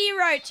 50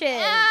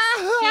 roaches.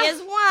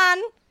 Here's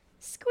one.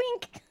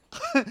 Squink.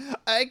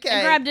 I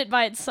Okay. grabbed it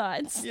by its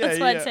sides. Yeah, That's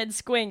why yeah. it said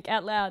squink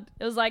out loud.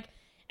 It was like,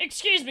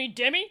 excuse me,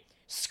 Demi,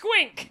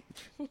 squink.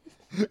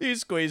 You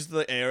squeezed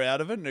the air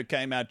out of it and it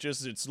came out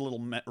just its little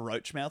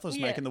roach mouth was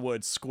Yeah. making the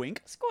word squink.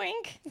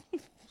 Squink.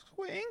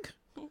 Squink.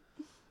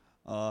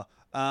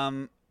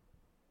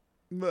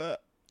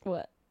 But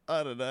What?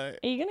 I don't know.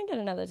 Are you going to get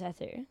another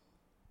tattoo?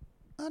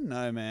 I don't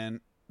know, man.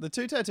 The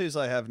two tattoos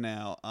I have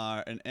now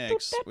are an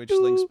X, which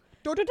links...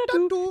 Welcome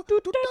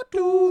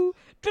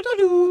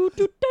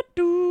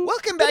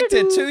back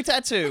to Two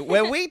Tattoo,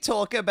 where we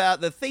talk about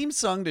the theme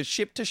song to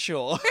Ship to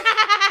Shore.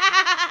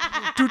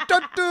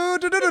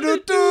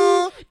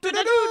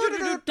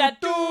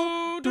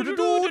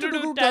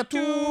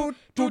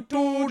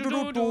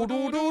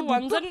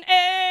 One's an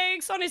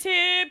X on his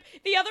hip,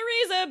 the other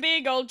is a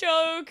big old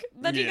joke.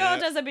 The Yeah.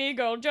 Gigant is a big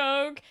old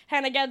joke.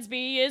 Hannah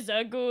Gadsby is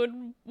a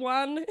good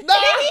one.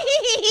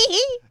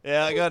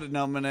 Yeah, I got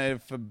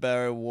nominated for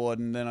Barry Award,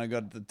 and then I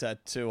got the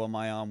tattoo on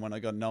my arm when I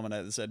got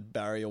nominated that said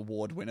Barry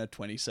Award winner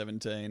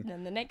 2017.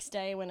 And the next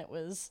day when it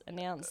was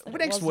announced that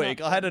Next it was week,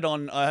 not I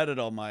had it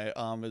on my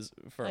arm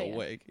for a yeah.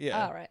 week.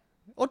 Yeah. Oh, right.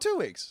 Or 2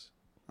 weeks.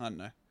 I don't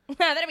know.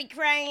 That'd be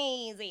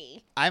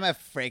crazy. I'm a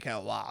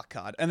freaker wild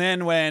card. And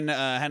then when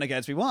Hannah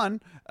Gadsby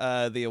won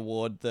the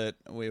award that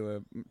we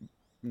were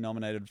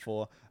nominated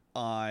for,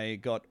 I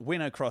got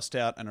winner crossed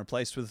out and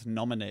replaced with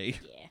nominee.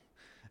 Yeah.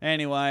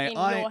 Anyway, In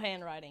your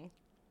handwriting,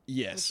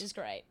 yes, which is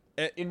great.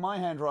 in my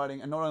handwriting,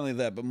 and not only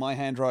that, but my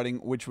handwriting,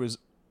 which was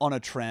on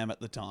a tram at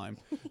the time,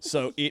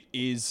 so it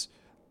is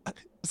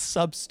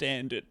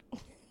substandard,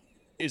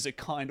 is a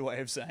kind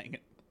way of saying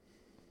it.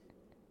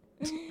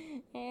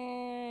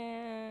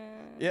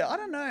 Yeah, I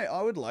don't know.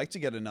 I would like to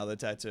get another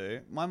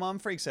tattoo. My mum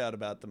freaks out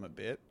about them a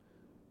bit.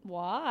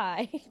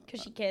 Why?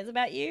 Because she cares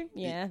about you?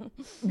 Yeah.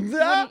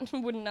 That-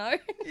 Wouldn't know.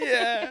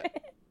 Yeah.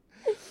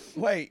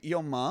 Wait,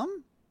 your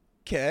mum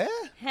care?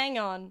 Hang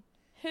on.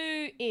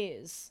 Who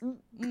is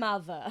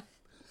mother?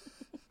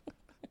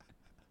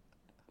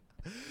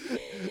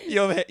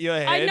 Your head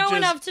I know just,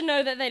 enough to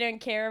know that they don't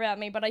care about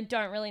me, but I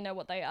don't really know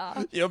what they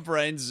are. Your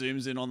brain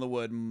zooms in on the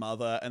word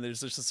mother, and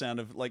there's just the sound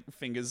of like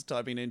fingers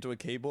typing into a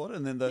keyboard,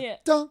 and then the Yeah.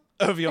 duh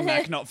of your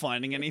Mac not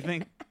finding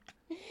anything.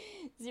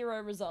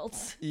 0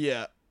 results.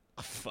 Yeah.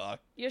 Fuck.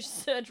 Your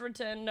search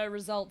returned no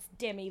results,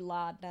 Demi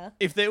Lardner.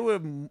 If there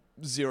were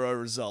 0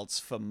 results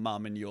for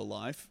mum in your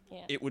life,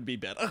 Yeah. it would be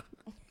better.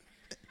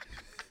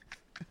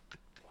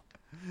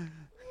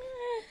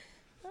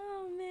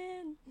 Oh,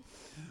 man.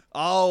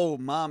 Oh,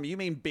 mum, you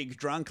mean big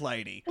drunk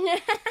lady?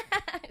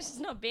 She's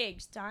not big,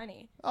 she's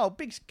tiny. Oh,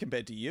 big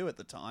compared to you at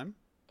the time.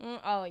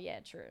 Oh, yeah,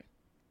 true.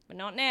 But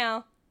not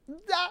now.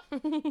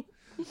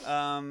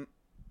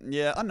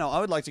 Yeah, I don't know. I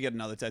would like to get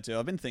another tattoo.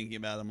 I've been thinking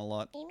about them a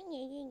lot.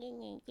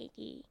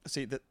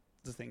 See, the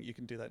thing, you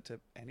can do that to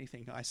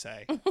anything I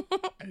say.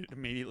 And it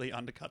immediately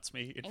undercuts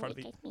me in front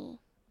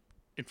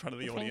of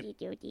the audience.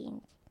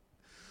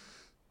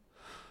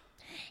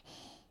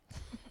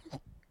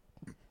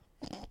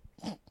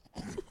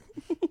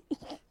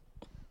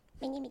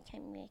 My name is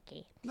Tom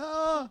Ricky.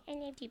 No, I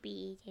love to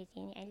be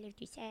and I love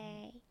to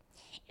say.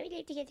 I would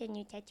like to get a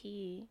new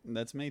tattoo.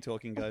 that's me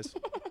talking, guys.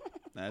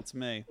 That's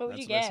me. What would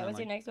That's you I get? sound What's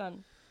like. your next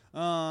one?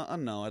 I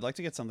don't know. I'd like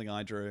to get something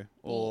I drew,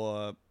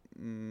 or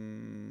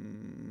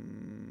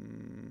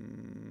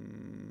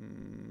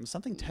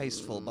something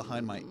tasteful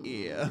behind my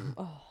ear.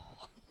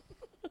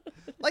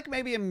 Like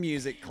maybe a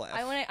music clef.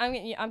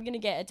 I'm gonna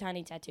get a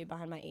tiny tattoo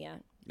behind my ear.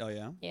 Oh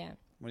yeah. Yeah.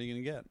 What are you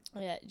gonna get?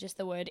 Yeah, just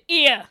the word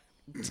ear.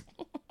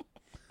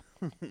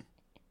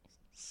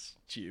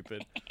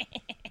 Stupid.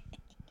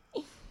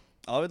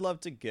 I would love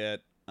to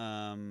get.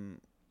 I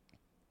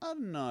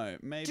don't know.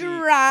 Maybe.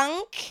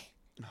 Drunk.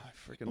 Oh,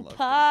 I freaking love it.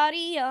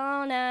 Party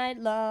all night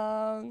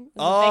long.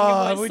 There's a Oh,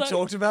 Venga have Boys we song.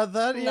 talked about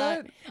that No.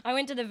 yet? I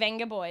went to the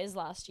Venga Boys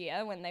last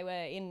year when they were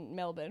in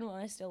Melbourne, when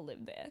I still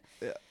lived there.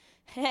 Yeah.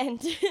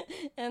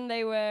 And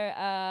they were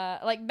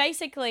like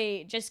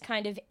basically just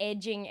kind of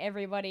edging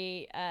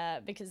everybody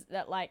because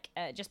that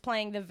just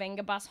playing the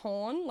Venga Bus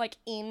horn like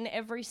in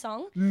every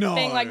song. No.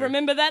 Being like,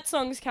 remember that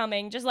song's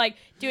coming, just like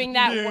doing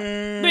that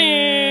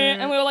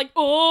and we were like,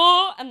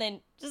 oh, and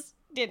then just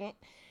didn't.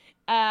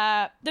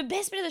 The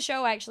best bit of the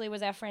show actually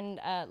was our friend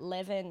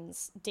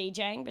Levin's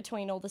DJing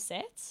between all the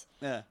sets.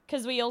 Yeah.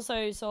 Because we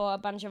also saw a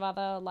bunch of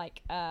other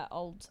like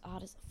old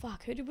artists.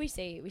 Fuck, who did we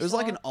see? It was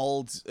like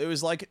it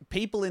was like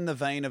people in the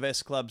vein of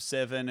S Club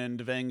 7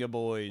 and Venga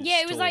Boys.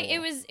 Yeah, it was like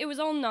tour. it was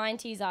all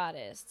 90s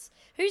artists.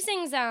 Who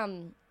sings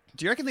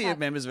Do you reckon the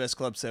members of S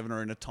Club 7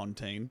 are in a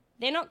tontine?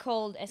 They're not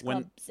called S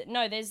Club.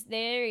 No, there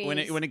is.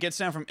 When it gets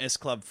down from S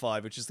Club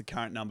 5, which is the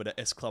current number, to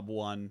S Club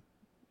 1,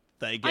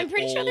 they get I'm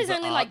pretty all sure there's the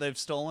only, art like- they've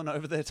stolen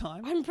over their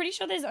time. I'm pretty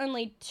sure there's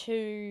only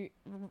 2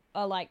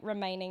 like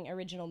remaining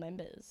original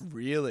members.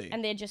 Really?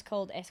 And they're just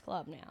called S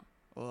Club now.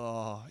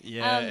 Oh,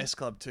 yeah, S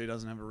Club 2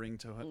 doesn't have a ring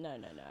to it.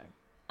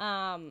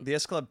 No. The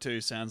S Club 2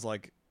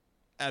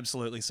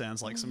 absolutely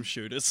sounds like some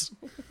shooters.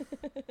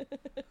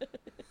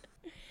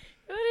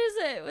 What is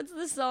it? What's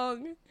the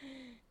song?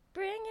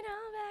 Bring it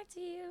all back to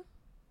you.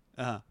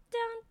 Uh-huh.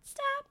 Don't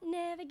stop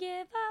never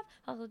give up.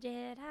 Hold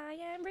it high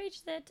and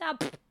reach the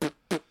top.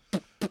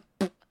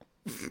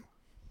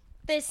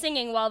 They're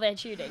singing while they're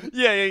shooting.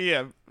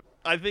 Yeah.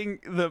 I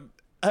think the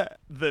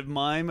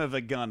mime of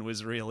a gun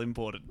was real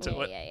important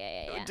to it.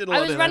 Yeah. Did a I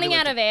lot was of running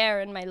heavy out of air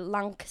in my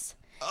lungs.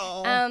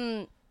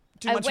 Oh.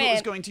 Too I much of it was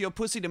went- going to your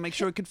pussy to make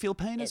sure it could feel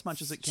pain as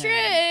much as it can. True.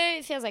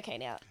 It feels okay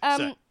now.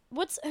 So-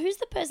 Who's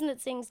the person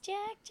that sings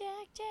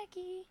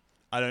Jackie?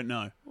 I don't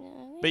know.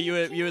 But you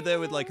were there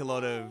with like a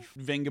lot of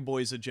Venga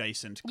Boys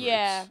adjacent groups.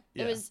 Yeah.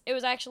 It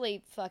was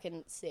actually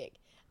fucking sick.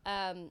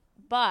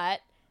 But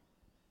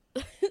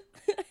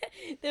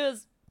there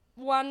was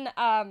one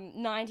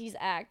 90s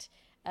act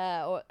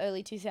or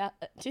early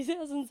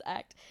 2000s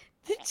act.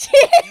 I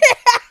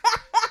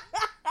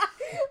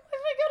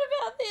forgot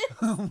about this.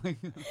 Oh my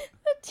god.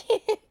 I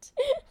did.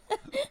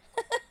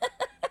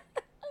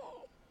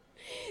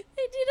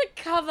 They did a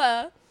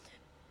cover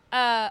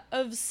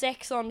of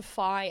Sex on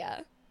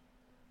Fire.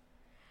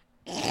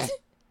 And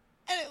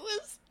it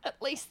was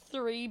at least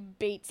 3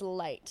 beats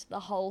late,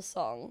 the whole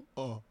song.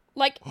 Oh.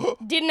 Like,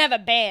 didn't have a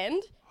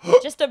band,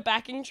 just a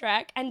backing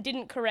track, and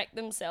didn't correct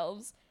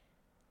themselves.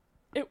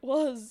 It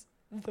was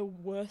the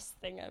worst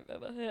thing I've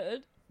ever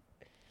heard.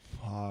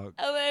 Fuck.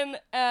 And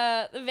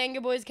then the Venga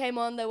Boys came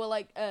on. They were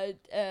like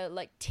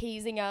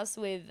teasing us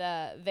with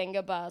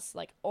Venga Bus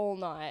like all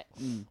night.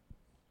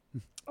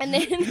 And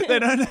then They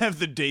don't have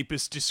the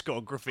deepest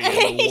discography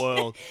in the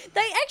world.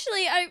 they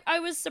actually, I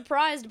was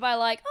surprised by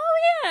like, oh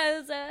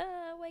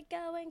yeah, we're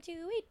going to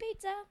eat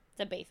pizza.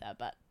 It's Ibiza,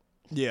 but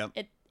Yeah.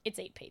 it's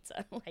eat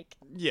pizza. Like,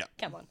 Yeah.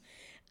 come on.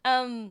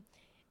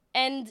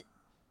 And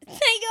they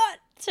got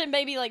to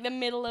maybe like the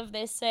middle of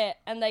their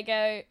set, and they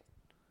go,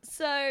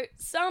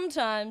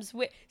 sometimes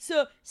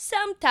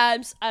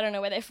I don't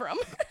know where they're from.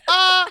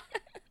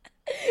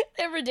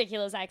 They're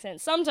ridiculous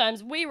accents.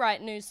 Sometimes we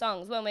write new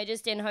songs when we're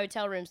just in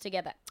hotel rooms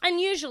together, and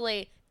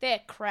usually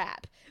they're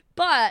crap.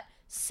 But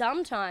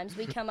sometimes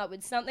we come up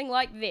with something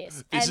like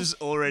this. This and is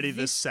already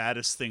the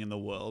saddest thing in the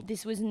world.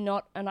 this was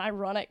not an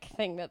ironic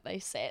thing that they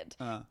said.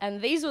 And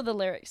these were the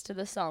lyrics to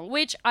the song,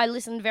 which I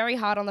listened very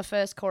hard on the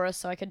first chorus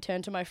so I could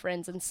turn to my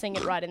friends and sing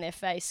it right in their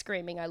face,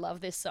 screaming, I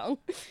love this song.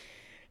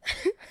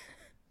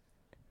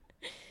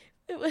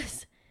 It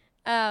was,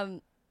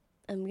 I'm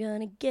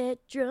gonna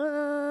get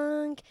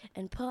drunk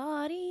and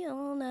party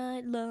all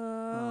night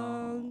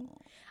long.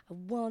 I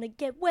wanna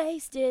get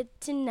wasted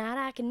tonight,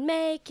 I can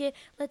make it.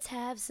 Let's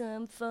have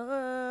some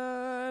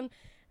fun.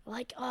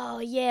 Like, oh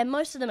yeah,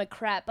 most of them are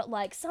crap, but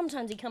like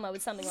sometimes you come up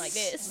with something like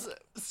this.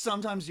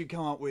 Sometimes you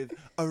come up with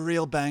a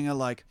real banger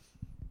like,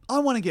 I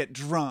want to get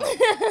drunk.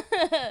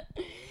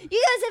 You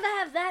guys ever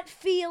have that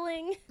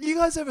feeling? You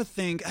guys ever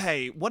think,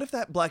 hey, what if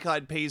that Black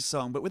Eyed Peas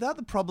song, but without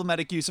the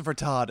problematic use of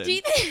retarded? Do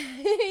you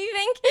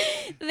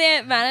think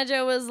their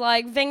manager was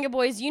like, Venga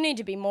Boys, you need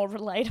to be more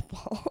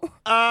relatable?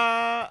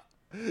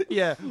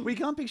 Yeah, we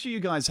can't picture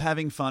you guys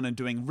having fun and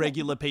doing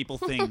regular people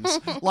things,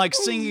 like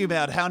singing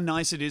about how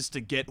nice it is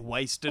to get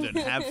wasted and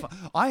have fun.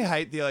 I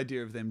hate the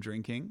idea of them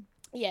drinking.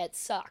 Yeah, it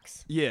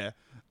sucks. Yeah.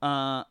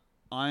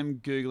 I'm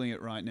Googling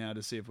it right now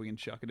to see if we can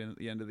chuck it in at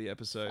the end of the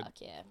episode. Fuck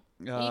yeah.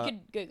 You could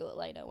Google it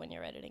later when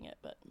you're editing it,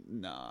 but...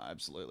 No,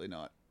 absolutely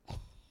not.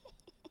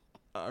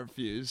 I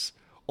refuse.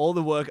 All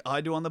the work I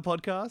do on the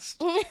podcast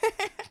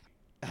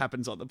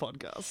happens on the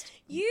podcast.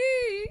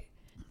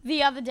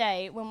 The other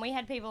day, when we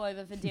had people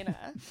over for dinner,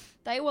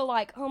 they were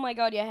like, oh my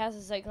god, your house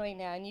is so clean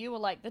now. And you were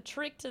like, the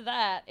trick to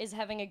that is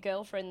having a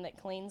girlfriend that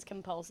cleans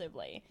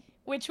compulsively.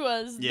 Which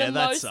was Yeah, the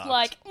that most sucked.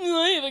 like,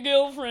 I have a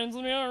girlfriend,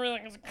 so I don't really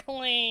think it's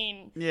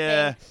clean.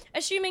 Yeah. thing.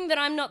 Assuming that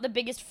I'm not the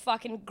biggest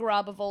fucking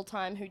grub of all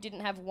time who didn't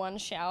have one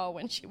shower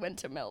when she went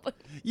to Melbourne.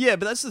 Yeah,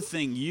 but that's the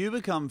thing. You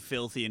become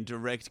filthy in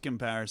direct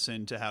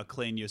comparison to how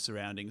clean your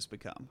surroundings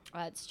become.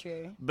 That's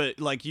true. But,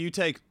 like, you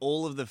take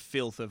all of the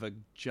filth of a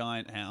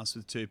giant house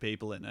with 2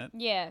 people in it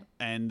Yeah.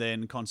 and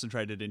then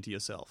concentrate it into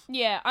yourself.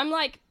 Yeah, I'm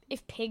like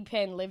if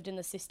Pigpen lived in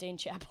the Sistine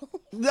Chapel.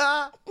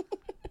 Ah!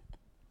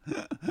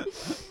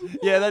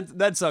 Yeah,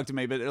 that sucked to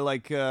me, but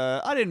like,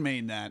 I didn't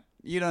mean that.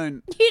 You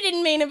don't. You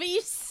didn't mean it, but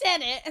you said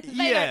it.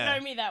 They Yeah. don't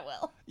know me that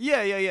well.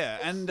 Yeah,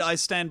 and I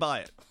stand by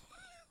it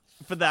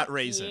for that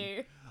reason.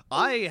 You.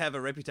 I have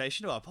a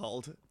reputation to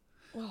uphold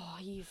Oh,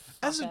 you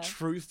as a fucker.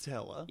 truth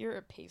teller. You're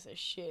a piece of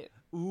shit.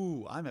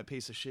 Ooh, I'm a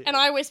piece of shit. And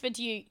I whispered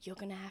to you, you're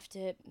going to have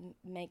to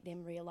make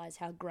them realize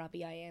how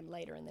grubby I am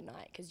later in the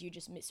night because you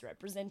just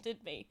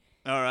misrepresented me.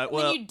 All right, And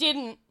well. then you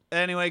didn't.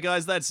 Anyway,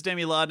 guys, that's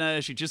Demi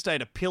Lardner. She just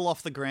ate a pill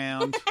off the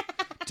ground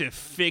to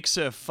fix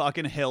her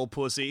fucking hell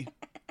pussy.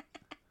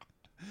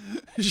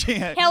 She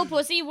had... Hell,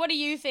 pussy, what do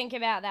you think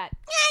about that?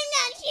 I'm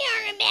not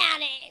sure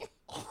about it.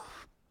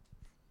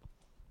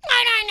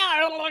 I don't know.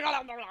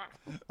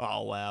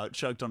 Oh, wow. It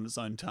choked on its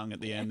own tongue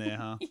at the end there,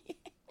 huh?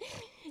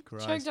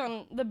 Christ. Choked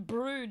on the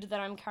brood that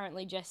I'm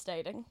currently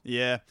gestating.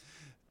 Yeah.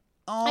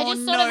 Oh, I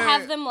just sort no. of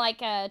have them like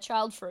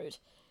child fruit.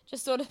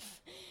 Just sort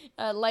of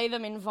lay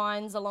them in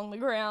vines along the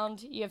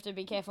ground. You have to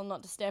be careful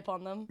not to step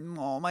on them.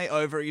 Oh, my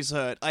ovaries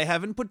hurt. I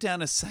haven't put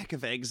down a sack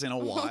of eggs in a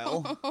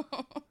while.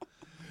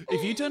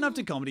 If you turn up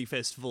to Comedy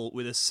Festival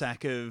with a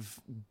sack of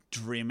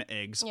Drim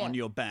eggs Yeah. on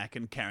your back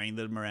and carrying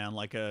them around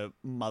like a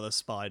mother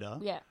spider,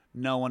 Yeah.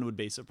 no one would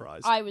be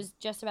surprised. I was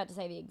just about to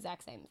say the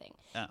exact same thing.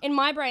 Ah. In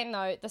my brain,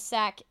 though, the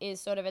sack is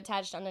sort of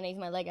attached underneath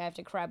my leg. I have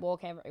to crab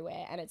walk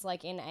everywhere. And it's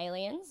like in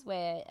Aliens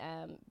where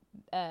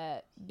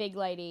Big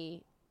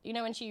Lady, you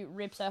know when she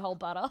rips her whole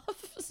butt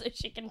off so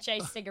she can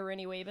chase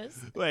Sigourney Weavers?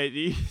 Wait, do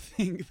you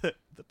think that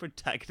the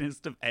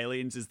protagonist of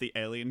Aliens is the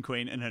alien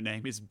queen and her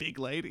name is Big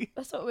Lady?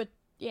 That's what we're...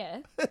 Yeah.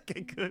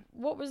 Okay, good.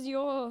 What was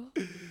your...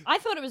 I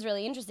thought it was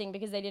really interesting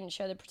because they didn't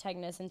show the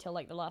protagonist until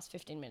like the last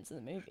 15 minutes of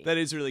the movie. That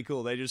is really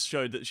cool. They just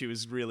showed that she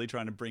was really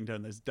trying to bring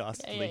down those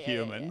dastardly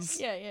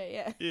humans.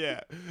 Yeah.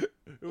 Yeah.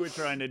 Who were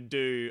trying to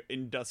do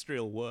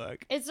industrial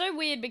work. It's so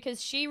weird because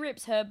she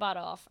rips her butt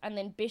off and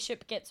then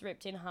Bishop gets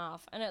ripped in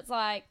half. And it's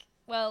like,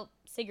 well,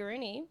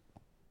 Sigourney,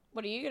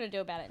 what are you going to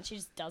do about it? And she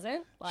just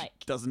doesn't. Like,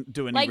 Doesn't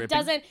do any like ripping.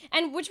 doesn't,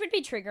 and which would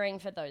be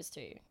triggering for those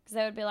two. Because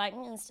they would be like,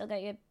 still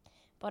got your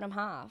bottom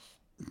half.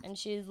 And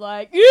she's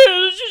like, yeah,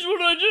 that's just what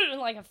I do.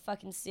 Like a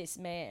fucking cis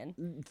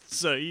man.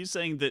 So are you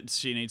saying that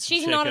she needs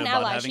She's to check not her an butt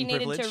ally. having She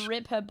needed privilege? to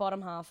rip her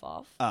bottom half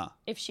off Ah.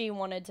 if she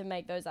wanted to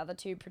make those other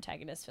two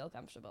protagonists feel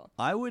comfortable.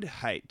 I would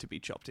hate to be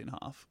chopped in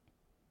half.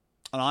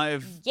 And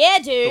I've Yeah,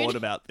 dude. thought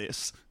about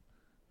this.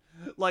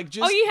 Like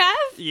just Oh, you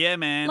have? Yeah,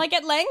 man. Like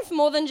at length,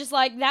 more than just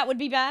like, that would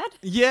be bad?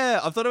 Yeah,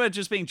 I've thought about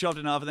just being chopped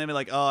in half and then be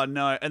like, oh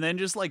no. And then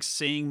just like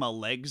seeing my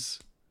legs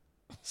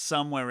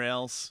somewhere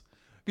else.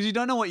 Because you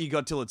don't know what you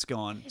got till it's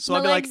gone. So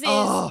I'd be like,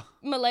 oh,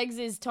 My legs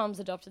is Tom's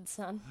adopted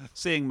son.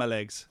 seeing my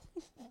legs.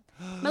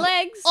 My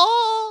legs.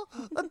 Oh,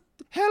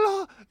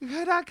 hello.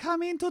 Can I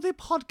come into the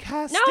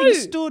podcasting No.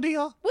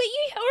 studio? Well,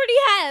 you already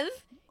have.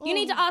 You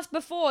need to ask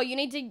before. You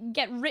need to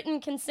get written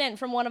consent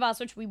from one of us,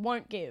 which we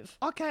won't give.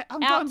 Okay,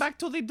 I'm Out. going back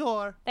to the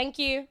door. Thank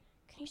you.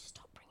 Can you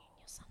stop bringing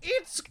your son?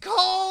 It's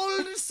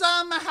cold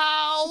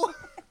somehow.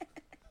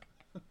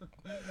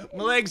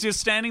 My legs, you're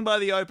standing by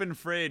the open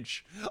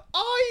fridge.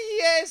 Oh,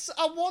 yes,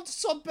 I want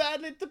so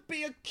badly to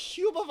be a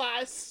cube of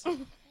ice.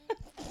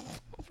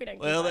 We don't give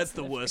Well, ice that's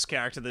the in worst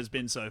character there's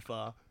been so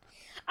far.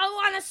 I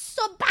want us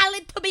so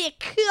badly to be a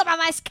cube of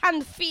ice,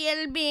 can't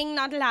feel being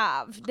not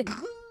loved.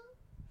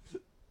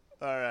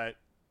 All right.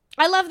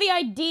 I love the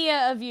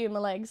idea of you, my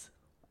legs.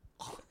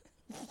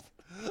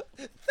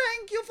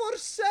 Thank you for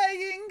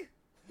saying.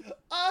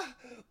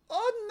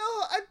 Oh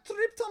no, I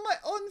tripped on my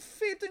own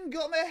feet and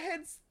got my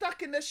head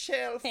stuck in the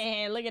shelf.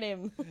 Look at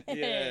him.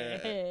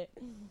 Yeah.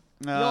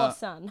 Your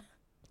son,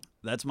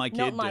 That's my kid,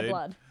 not my dude.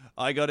 blood.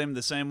 I got him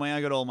the same way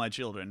I got all my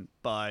children,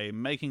 by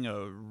making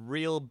a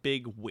real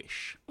big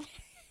wish.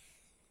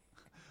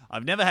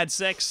 I've never had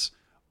sex,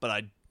 but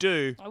I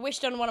do. I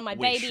wished on one of my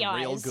Wish baby real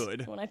eyes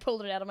good. when I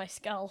pulled it out of my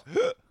skull.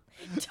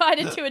 Tied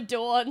it to a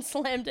door and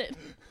slammed it.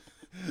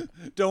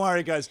 Don't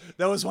worry, guys.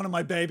 That was one of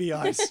my baby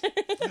eyes.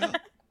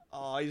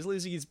 Oh, he's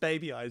losing his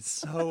baby eyes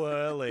so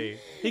early.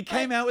 He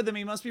came out with them.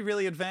 He must be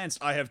really advanced.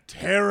 I have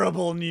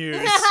terrible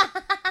news.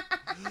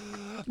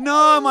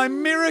 No, my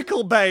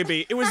miracle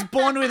baby. It was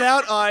born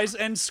without eyes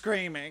and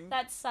screaming.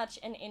 That's such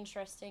an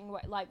interesting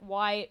way. Like,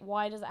 why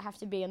does it have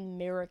to be a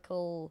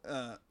miracle?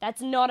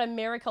 That's not a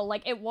miracle.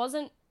 Like, it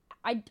wasn't...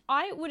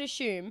 I would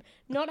assume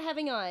not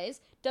having eyes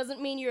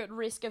doesn't mean you're at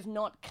risk of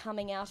not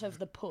coming out of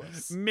the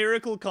puss.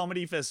 Miracle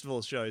Comedy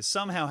Festival show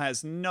somehow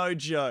has no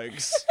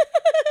jokes.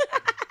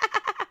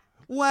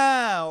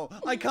 Wow,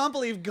 I can't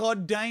believe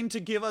God deigned to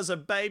give us a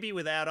baby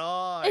without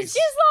eyes. It's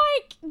just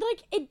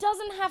like it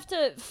doesn't have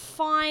to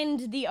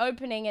find the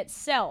opening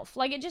itself.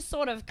 Like, it just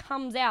sort of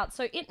comes out.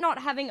 So it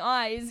not having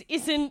eyes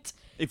isn't...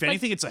 If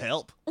anything, it's a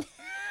help.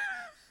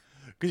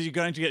 Because you're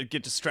going to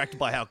get distracted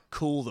by how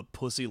cool the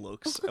pussy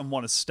looks and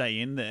want to stay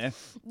in there.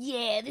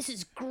 Yeah, this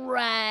is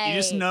great. You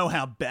just know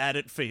how bad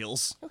it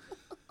feels.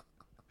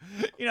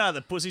 You know how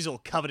the pussy's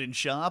all covered in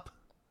sharp?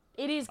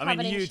 It is I mean,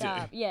 covered in you do.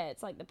 sharp. Yeah,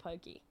 it's like the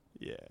pokey.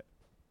 Yeah.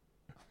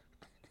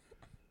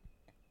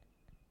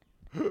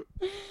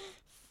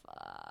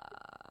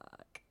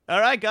 Fuck. All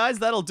right, guys,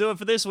 that'll do it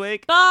for this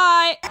week.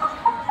 Bye!